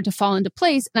kind of started to fall into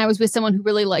place. And I was with someone who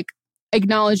really like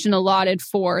acknowledged and allotted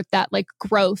for that like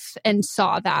growth and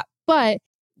saw that. But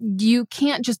you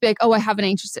can't just be like, oh, I have an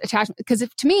anxious attachment. Because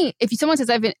if someone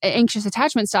says I have an anxious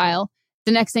attachment style,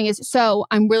 the next thing is, so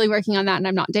I'm really working on that and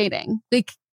I'm not dating.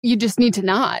 Like, you just need to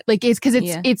not. Like, it's because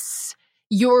it's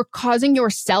you're causing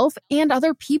yourself and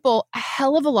other people a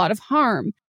hell of a lot of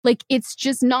harm. Like,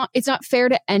 it's not fair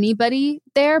to anybody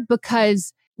there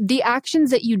because the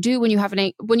actions that you do when you have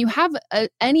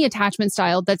any attachment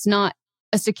style that's not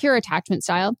a secure attachment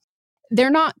style,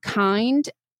 they're not kind,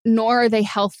 nor are they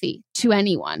healthy to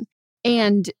anyone.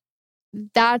 And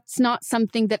that's not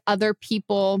something that other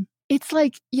people, it's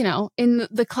like, you know, in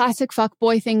the classic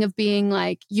fuckboy thing of being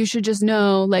like, you should just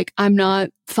know, like, I'm not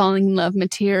falling in love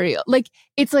material. Like,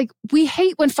 it's like, we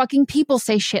hate when fucking people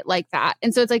say shit like that.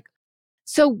 And so it's like,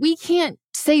 so we can't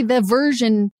say the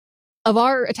version of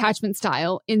our attachment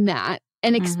style in that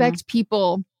and expect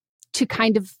people to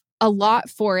kind of allot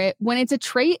for it when it's a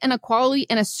trait and a quality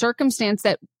and a circumstance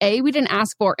that A, we didn't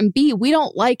ask for, and B, we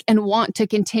don't like and want to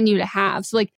continue to have.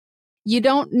 So like, you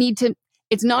don't need to,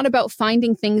 it's not about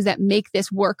finding things that make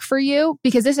this work for you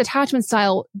because this attachment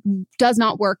style does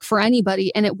not work for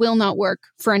anybody and it will not work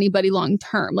for anybody long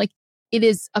term. Like, it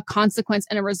is a consequence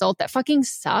and a result that fucking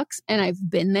sucks. And I've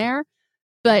been there,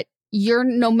 but you're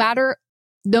no matter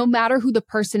who the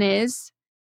person is,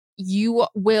 you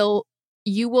will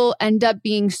end up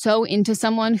being so into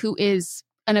someone who is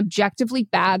an objectively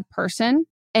bad person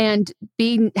and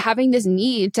having this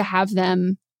need to have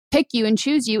them pick you and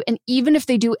choose you. And even if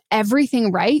they do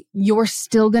everything right, you're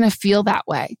still going to feel that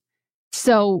way.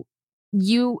 So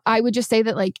I would just say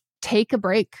that like, take a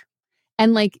break.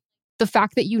 And like, the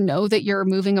fact that you know that you're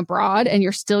moving abroad and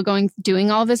you're still doing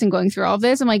all this and going through all of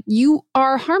this, I'm like, you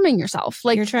are harming yourself.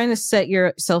 Like, you're trying to set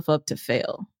yourself up to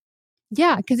fail.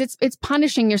 Yeah, because it's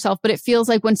punishing yourself, but it feels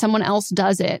like when someone else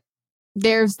does it,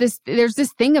 there's this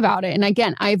thing about it. And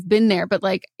again, I've been there, but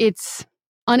like, it's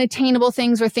unattainable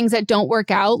things or things that don't work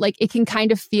out. Like, it can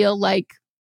kind of feel like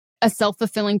a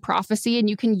self-fulfilling prophecy, and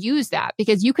you can use that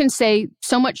because you can say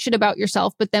so much shit about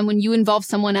yourself, but then when you involve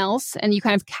someone else and you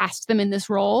kind of cast them in this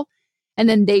role and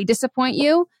then they disappoint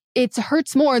you, it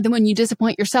hurts more than when you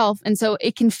disappoint yourself. And so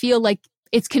it can feel like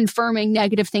it's confirming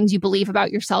negative things you believe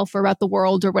about yourself or about the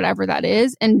world or whatever that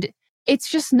is. And it's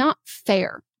just not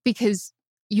fair because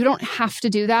you don't have to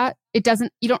do that.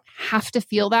 You don't have to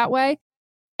feel that way.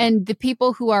 And the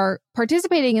people who are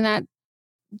participating in that,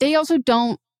 they also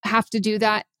don't have to do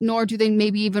that, nor do they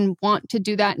maybe even want to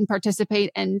do that and participate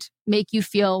and make you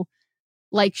feel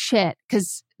like shit,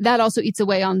 because that also eats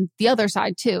away on the other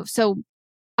side too. So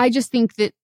I just think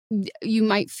that you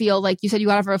might feel like, you said you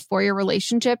got over a 4-year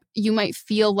relationship, you might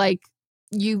feel like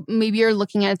you maybe you're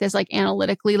looking at this like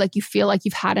analytically, like you feel like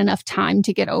you've had enough time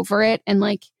to get over it. And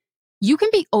like you can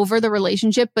be over the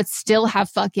relationship, but still have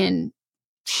fucking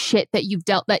shit that you've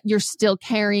dealt that you're still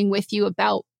carrying with you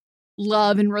about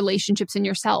love and relationships in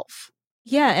yourself.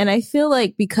 Yeah. And I feel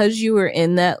like because you were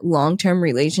in that long-term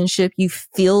relationship, you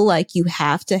feel like you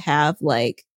have to have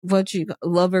like what you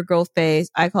lover girl phase.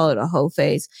 I call it a hoe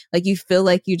phase. Like you feel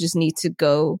like you just need to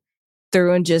go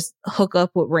through and just hook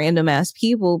up with random ass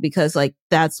people because like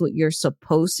that's what you're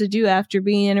supposed to do after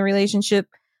being in a relationship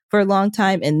for a long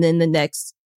time. And then the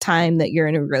next time that you're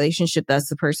in a relationship, that's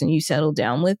the person you settle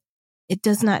down with. It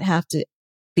does not have to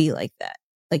be like that.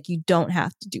 Like you don't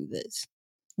have to do this.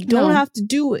 You don't have to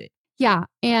do it. Yeah.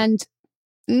 And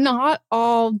not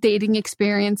all dating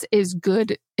experience is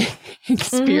good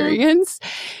experience.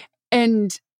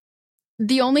 And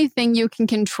the only thing you can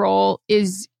control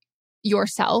is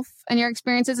yourself and your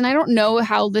experiences. And I don't know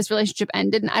how this relationship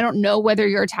ended. And I don't know whether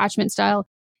your attachment style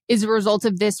is a result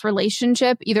of this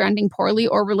relationship either ending poorly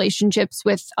or relationships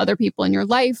with other people in your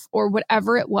life or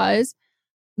whatever it was.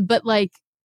 But like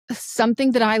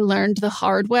something that I learned the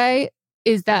hard way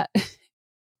is that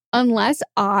unless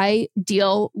I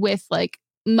deal with like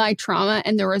my trauma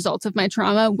and the results of my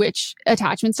trauma, which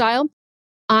attachment style,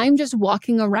 I'm just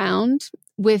walking around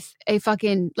with a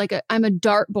fucking, like I'm a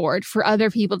dartboard for other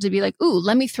people to be like, ooh,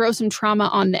 let me throw some trauma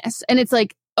on this. And it's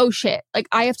like, oh shit, like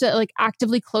I have to like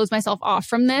actively close myself off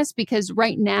from this because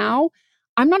right now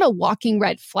I'm not a walking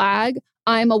red flag.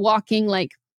 I'm a walking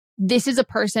like, this is a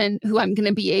person who I'm going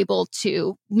to be able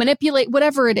to manipulate,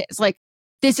 whatever it is. Like,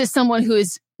 this is someone who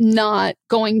is not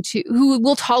going to, who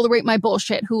will tolerate my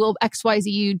bullshit, who will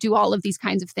XYZ do all of these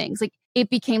kinds of things. Like it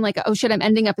became like, oh shit, I'm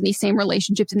ending up in these same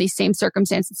relationships, in these same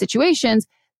circumstances and situations.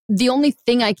 The only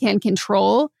thing I can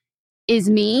control is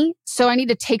me. So I need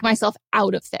to take myself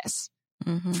out of this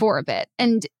for a bit.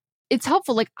 And it's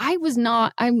helpful. Like I was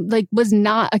not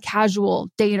a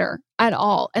casual dater at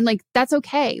all. And like, that's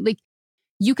okay. Like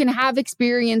you can have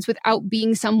experience without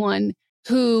being someone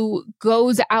who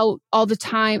goes out all the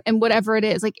time and whatever it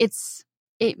is. Like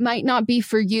it might not be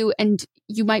for you and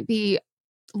you might be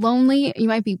lonely. You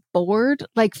might be bored.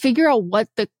 Like figure out what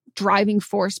the driving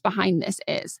force behind this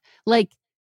is. Like,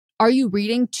 are you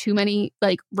reading too many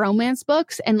like romance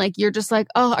books and like you're just like,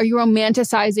 oh, are you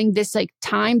romanticizing this like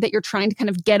time that you're trying to kind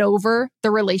of get over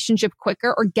the relationship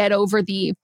quicker or get over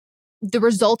the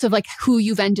result of like who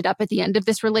you've ended up at the end of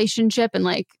this relationship and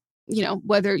like, you know,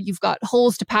 whether you've got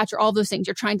holes to patch or all those things,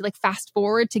 you're trying to like fast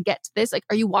forward to get to this. Like,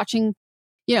 are you watching,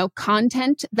 you know,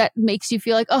 content that makes you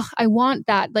feel like, oh, I want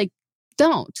that? Like,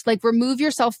 don't like remove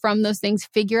yourself from those things,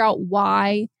 figure out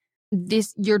why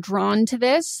you're drawn to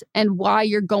this and why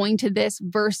you're going to this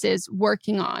versus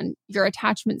working on your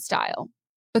attachment style,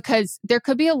 because there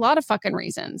could be a lot of fucking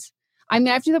reasons. I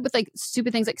mean, I've done that with like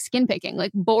stupid things like skin picking.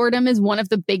 Like boredom is one of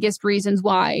the biggest reasons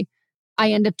why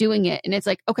I end up doing it. And it's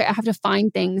like, okay, I have to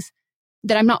find things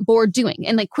that I'm not bored doing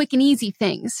and like quick and easy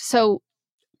things. So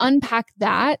unpack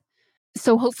that.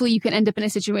 So hopefully you can end up in a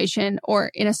situation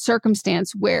or in a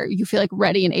circumstance where you feel like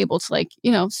ready and able to like,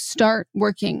 you know, start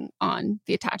working on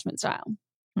the attachment style.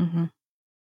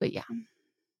 But yeah,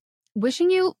 wishing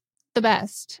you the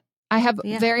best. I have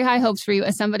very high hopes for you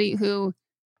as somebody who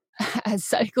has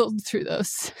cycled through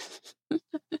those.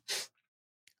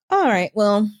 All right.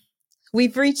 Well,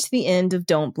 we've reached the end of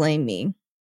Don't Blame Me.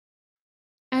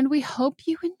 And we hope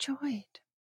you enjoyed.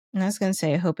 And I was going to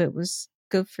say, I hope it was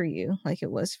good for you like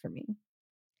it was for me.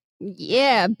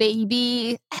 Yeah,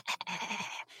 baby.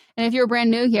 And if you're brand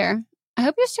new here, I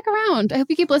hope you stick around. I hope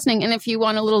you keep listening. And if you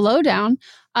want a little lowdown,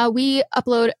 we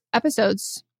upload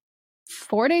episodes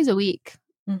 4 days a week.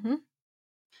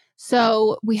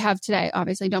 So we have today,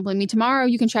 obviously, Don't Blame Me. Tomorrow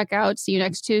you can check out See You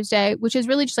Next Tuesday, which is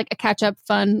really just like a catch-up,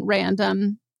 fun,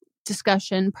 random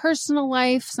discussion, personal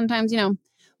life. Sometimes, you know,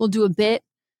 we'll do a bit,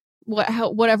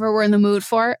 whatever we're in the mood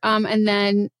for. And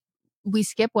then we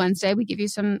skip Wednesday. We give you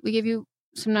some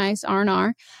nice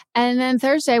R&R. And then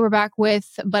Thursday we're back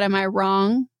with But Am I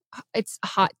Wrong? It's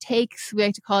hot takes. We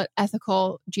like to call it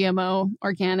ethical, GMO,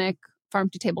 organic, farm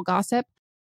to table gossip.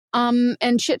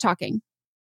 And shit talking.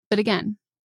 But again,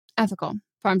 ethical,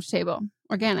 farm to table,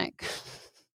 organic,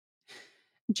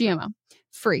 GMO,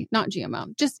 free, not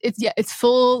GMO. Just it's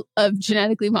full of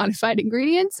genetically modified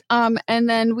ingredients. And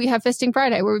then we have Fisting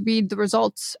Friday, where we read the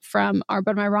results from our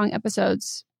But Am I Wrong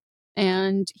episodes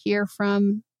and hear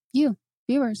from you,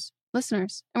 viewers,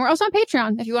 listeners. And we're also on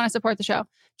Patreon if you want to support the show.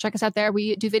 Check us out there.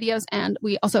 We do videos and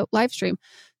we also live stream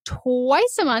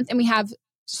twice a month, and we have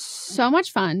so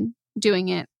much fun doing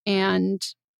it. And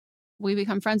we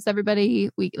become friends with everybody.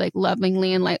 We like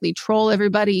lovingly and lightly troll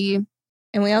everybody.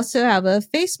 And we also have a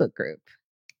Facebook group.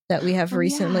 that we have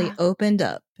recently opened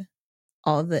up.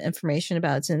 All the information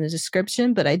about it's in the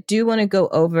description, but I do want to go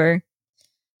over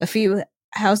a few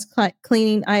house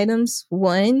cleaning items.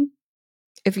 One,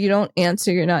 if you don't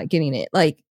answer, you're not getting it.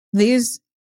 Like these,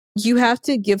 you have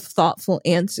to give thoughtful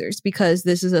answers because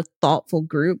this is a thoughtful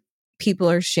group. People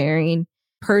are sharing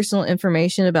personal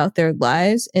information about their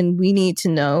lives, and we need to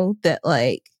know that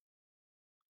like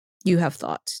you have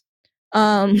thoughts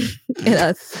in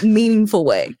a meaningful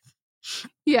way.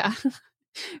 Yeah.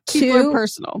 People are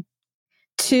personal.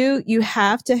 Two, you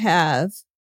have to have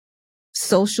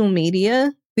social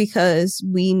media because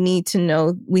we need to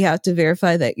know, we have to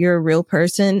verify that you're a real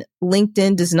person.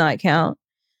 LinkedIn does not count.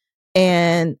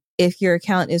 And if your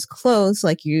account is closed,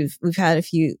 like we've had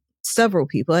several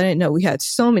people. I didn't know we had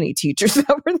so many teachers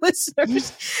that were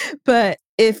listeners. But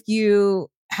if you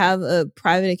have a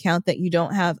private account that you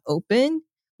don't have open,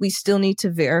 we still need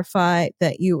to verify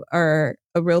that you are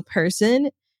a real person.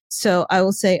 So I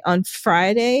will say on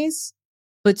Fridays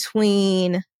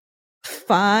between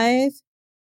 5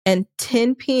 and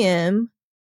 10 p.m.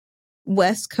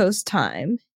 West Coast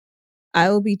time,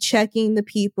 I will be checking the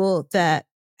people that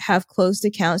have closed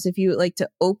accounts. If you would like to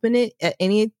open it at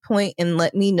any point and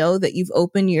let me know that you've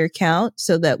opened your account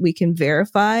so that we can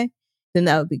verify, then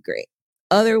that would be great.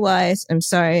 Otherwise, I'm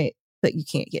sorry, but you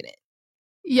can't get it.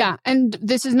 Yeah. And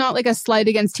this is not like a slight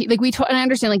against and I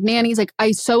understand like nannies, like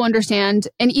I so understand.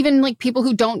 And even like people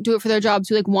who don't do it for their jobs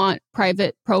who like want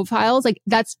private profiles, like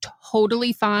that's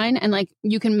totally fine. And like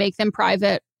you can make them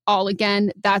private all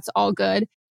again. That's all good.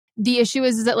 The issue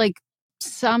is that like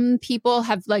some people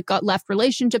have like got left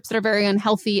relationships that are very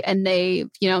unhealthy and they,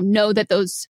 know that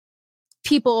those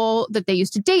people that they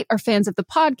used to date are fans of the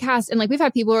podcast. And like we've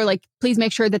had people who are like, please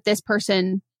make sure that this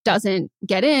person doesn't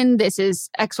get in. This is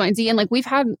X, Y, and Z. And like we've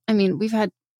had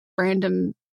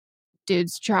random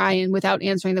dudes try and without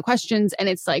answering the questions. And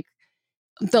it's like,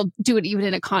 they'll do it even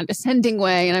in a condescending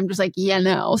way. And I'm just like, yeah,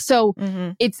 no. So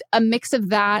it's a mix of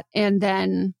that. And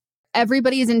then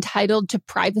everybody is entitled to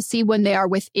privacy when they are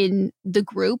within the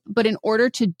group. But in order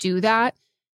to do that,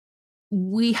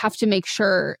 we have to make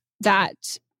sure that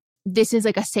this is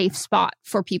like a safe spot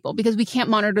for people because we can't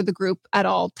monitor the group at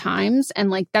all times. And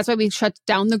like, that's why we shut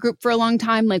down the group for a long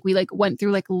time. Like we like went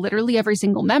through like literally every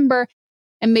single member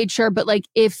and made sure. But like,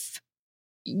 if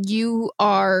you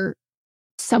are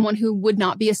someone who would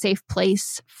not be a safe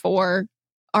place for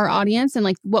our audience and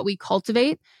like what we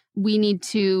cultivate, we need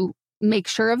to make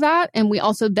sure of that. And we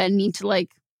also then need to like,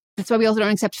 that's why we also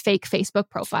don't accept fake Facebook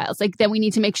profiles. Like then we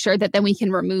need to make sure that then we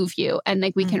can remove you and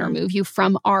like we can remove you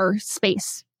from our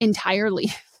space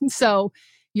entirely. So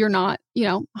you're not,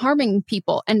 harming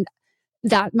people. And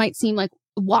that might seem like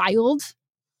wild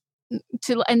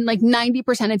and like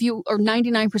 90% of you or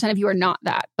 99% of you are not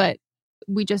that. But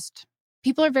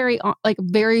people are very,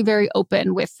 very, very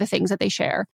open with the things that they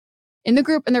share in the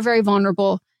group and they're very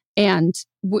vulnerable. And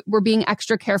we're being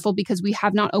extra careful because we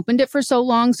have not opened it for so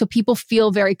long. So people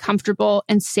feel very comfortable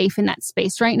and safe in that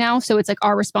space right now. So it's like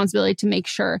our responsibility to make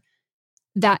sure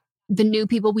that the new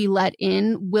people we let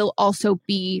in will also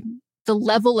be the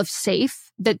level of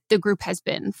safe that the group has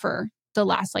been for the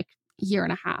last like year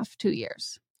and a half, 2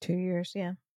 years. 2 years,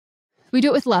 yeah. We do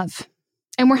it with love.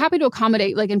 And we're happy to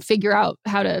accommodate and figure out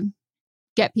how to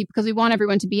get people because we want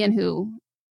everyone to be in who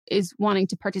is wanting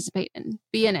to participate and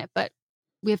be in it. But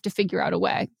we have to figure out a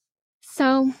way.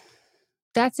 So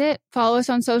that's it. Follow us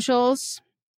on socials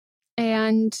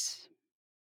and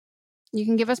you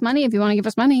can give us money if you want to give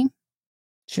us money.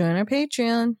 Join our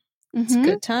Patreon. It's a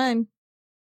good time.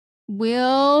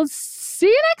 We'll see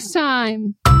you next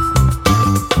time.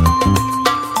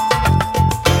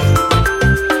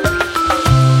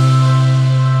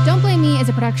 Don't Blame Me is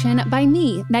a production by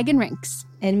me, Megan Rinks.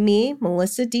 And me,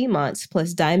 Melissa D. Montz,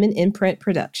 plus Diamond Imprint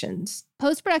Productions.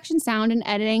 Post-production sound and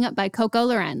editing by Coco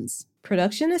Lorenz.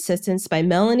 Production assistance by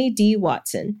Melanie D.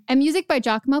 Watson. And music by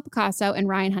Giacomo Picasso and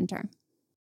Ryan Hunter.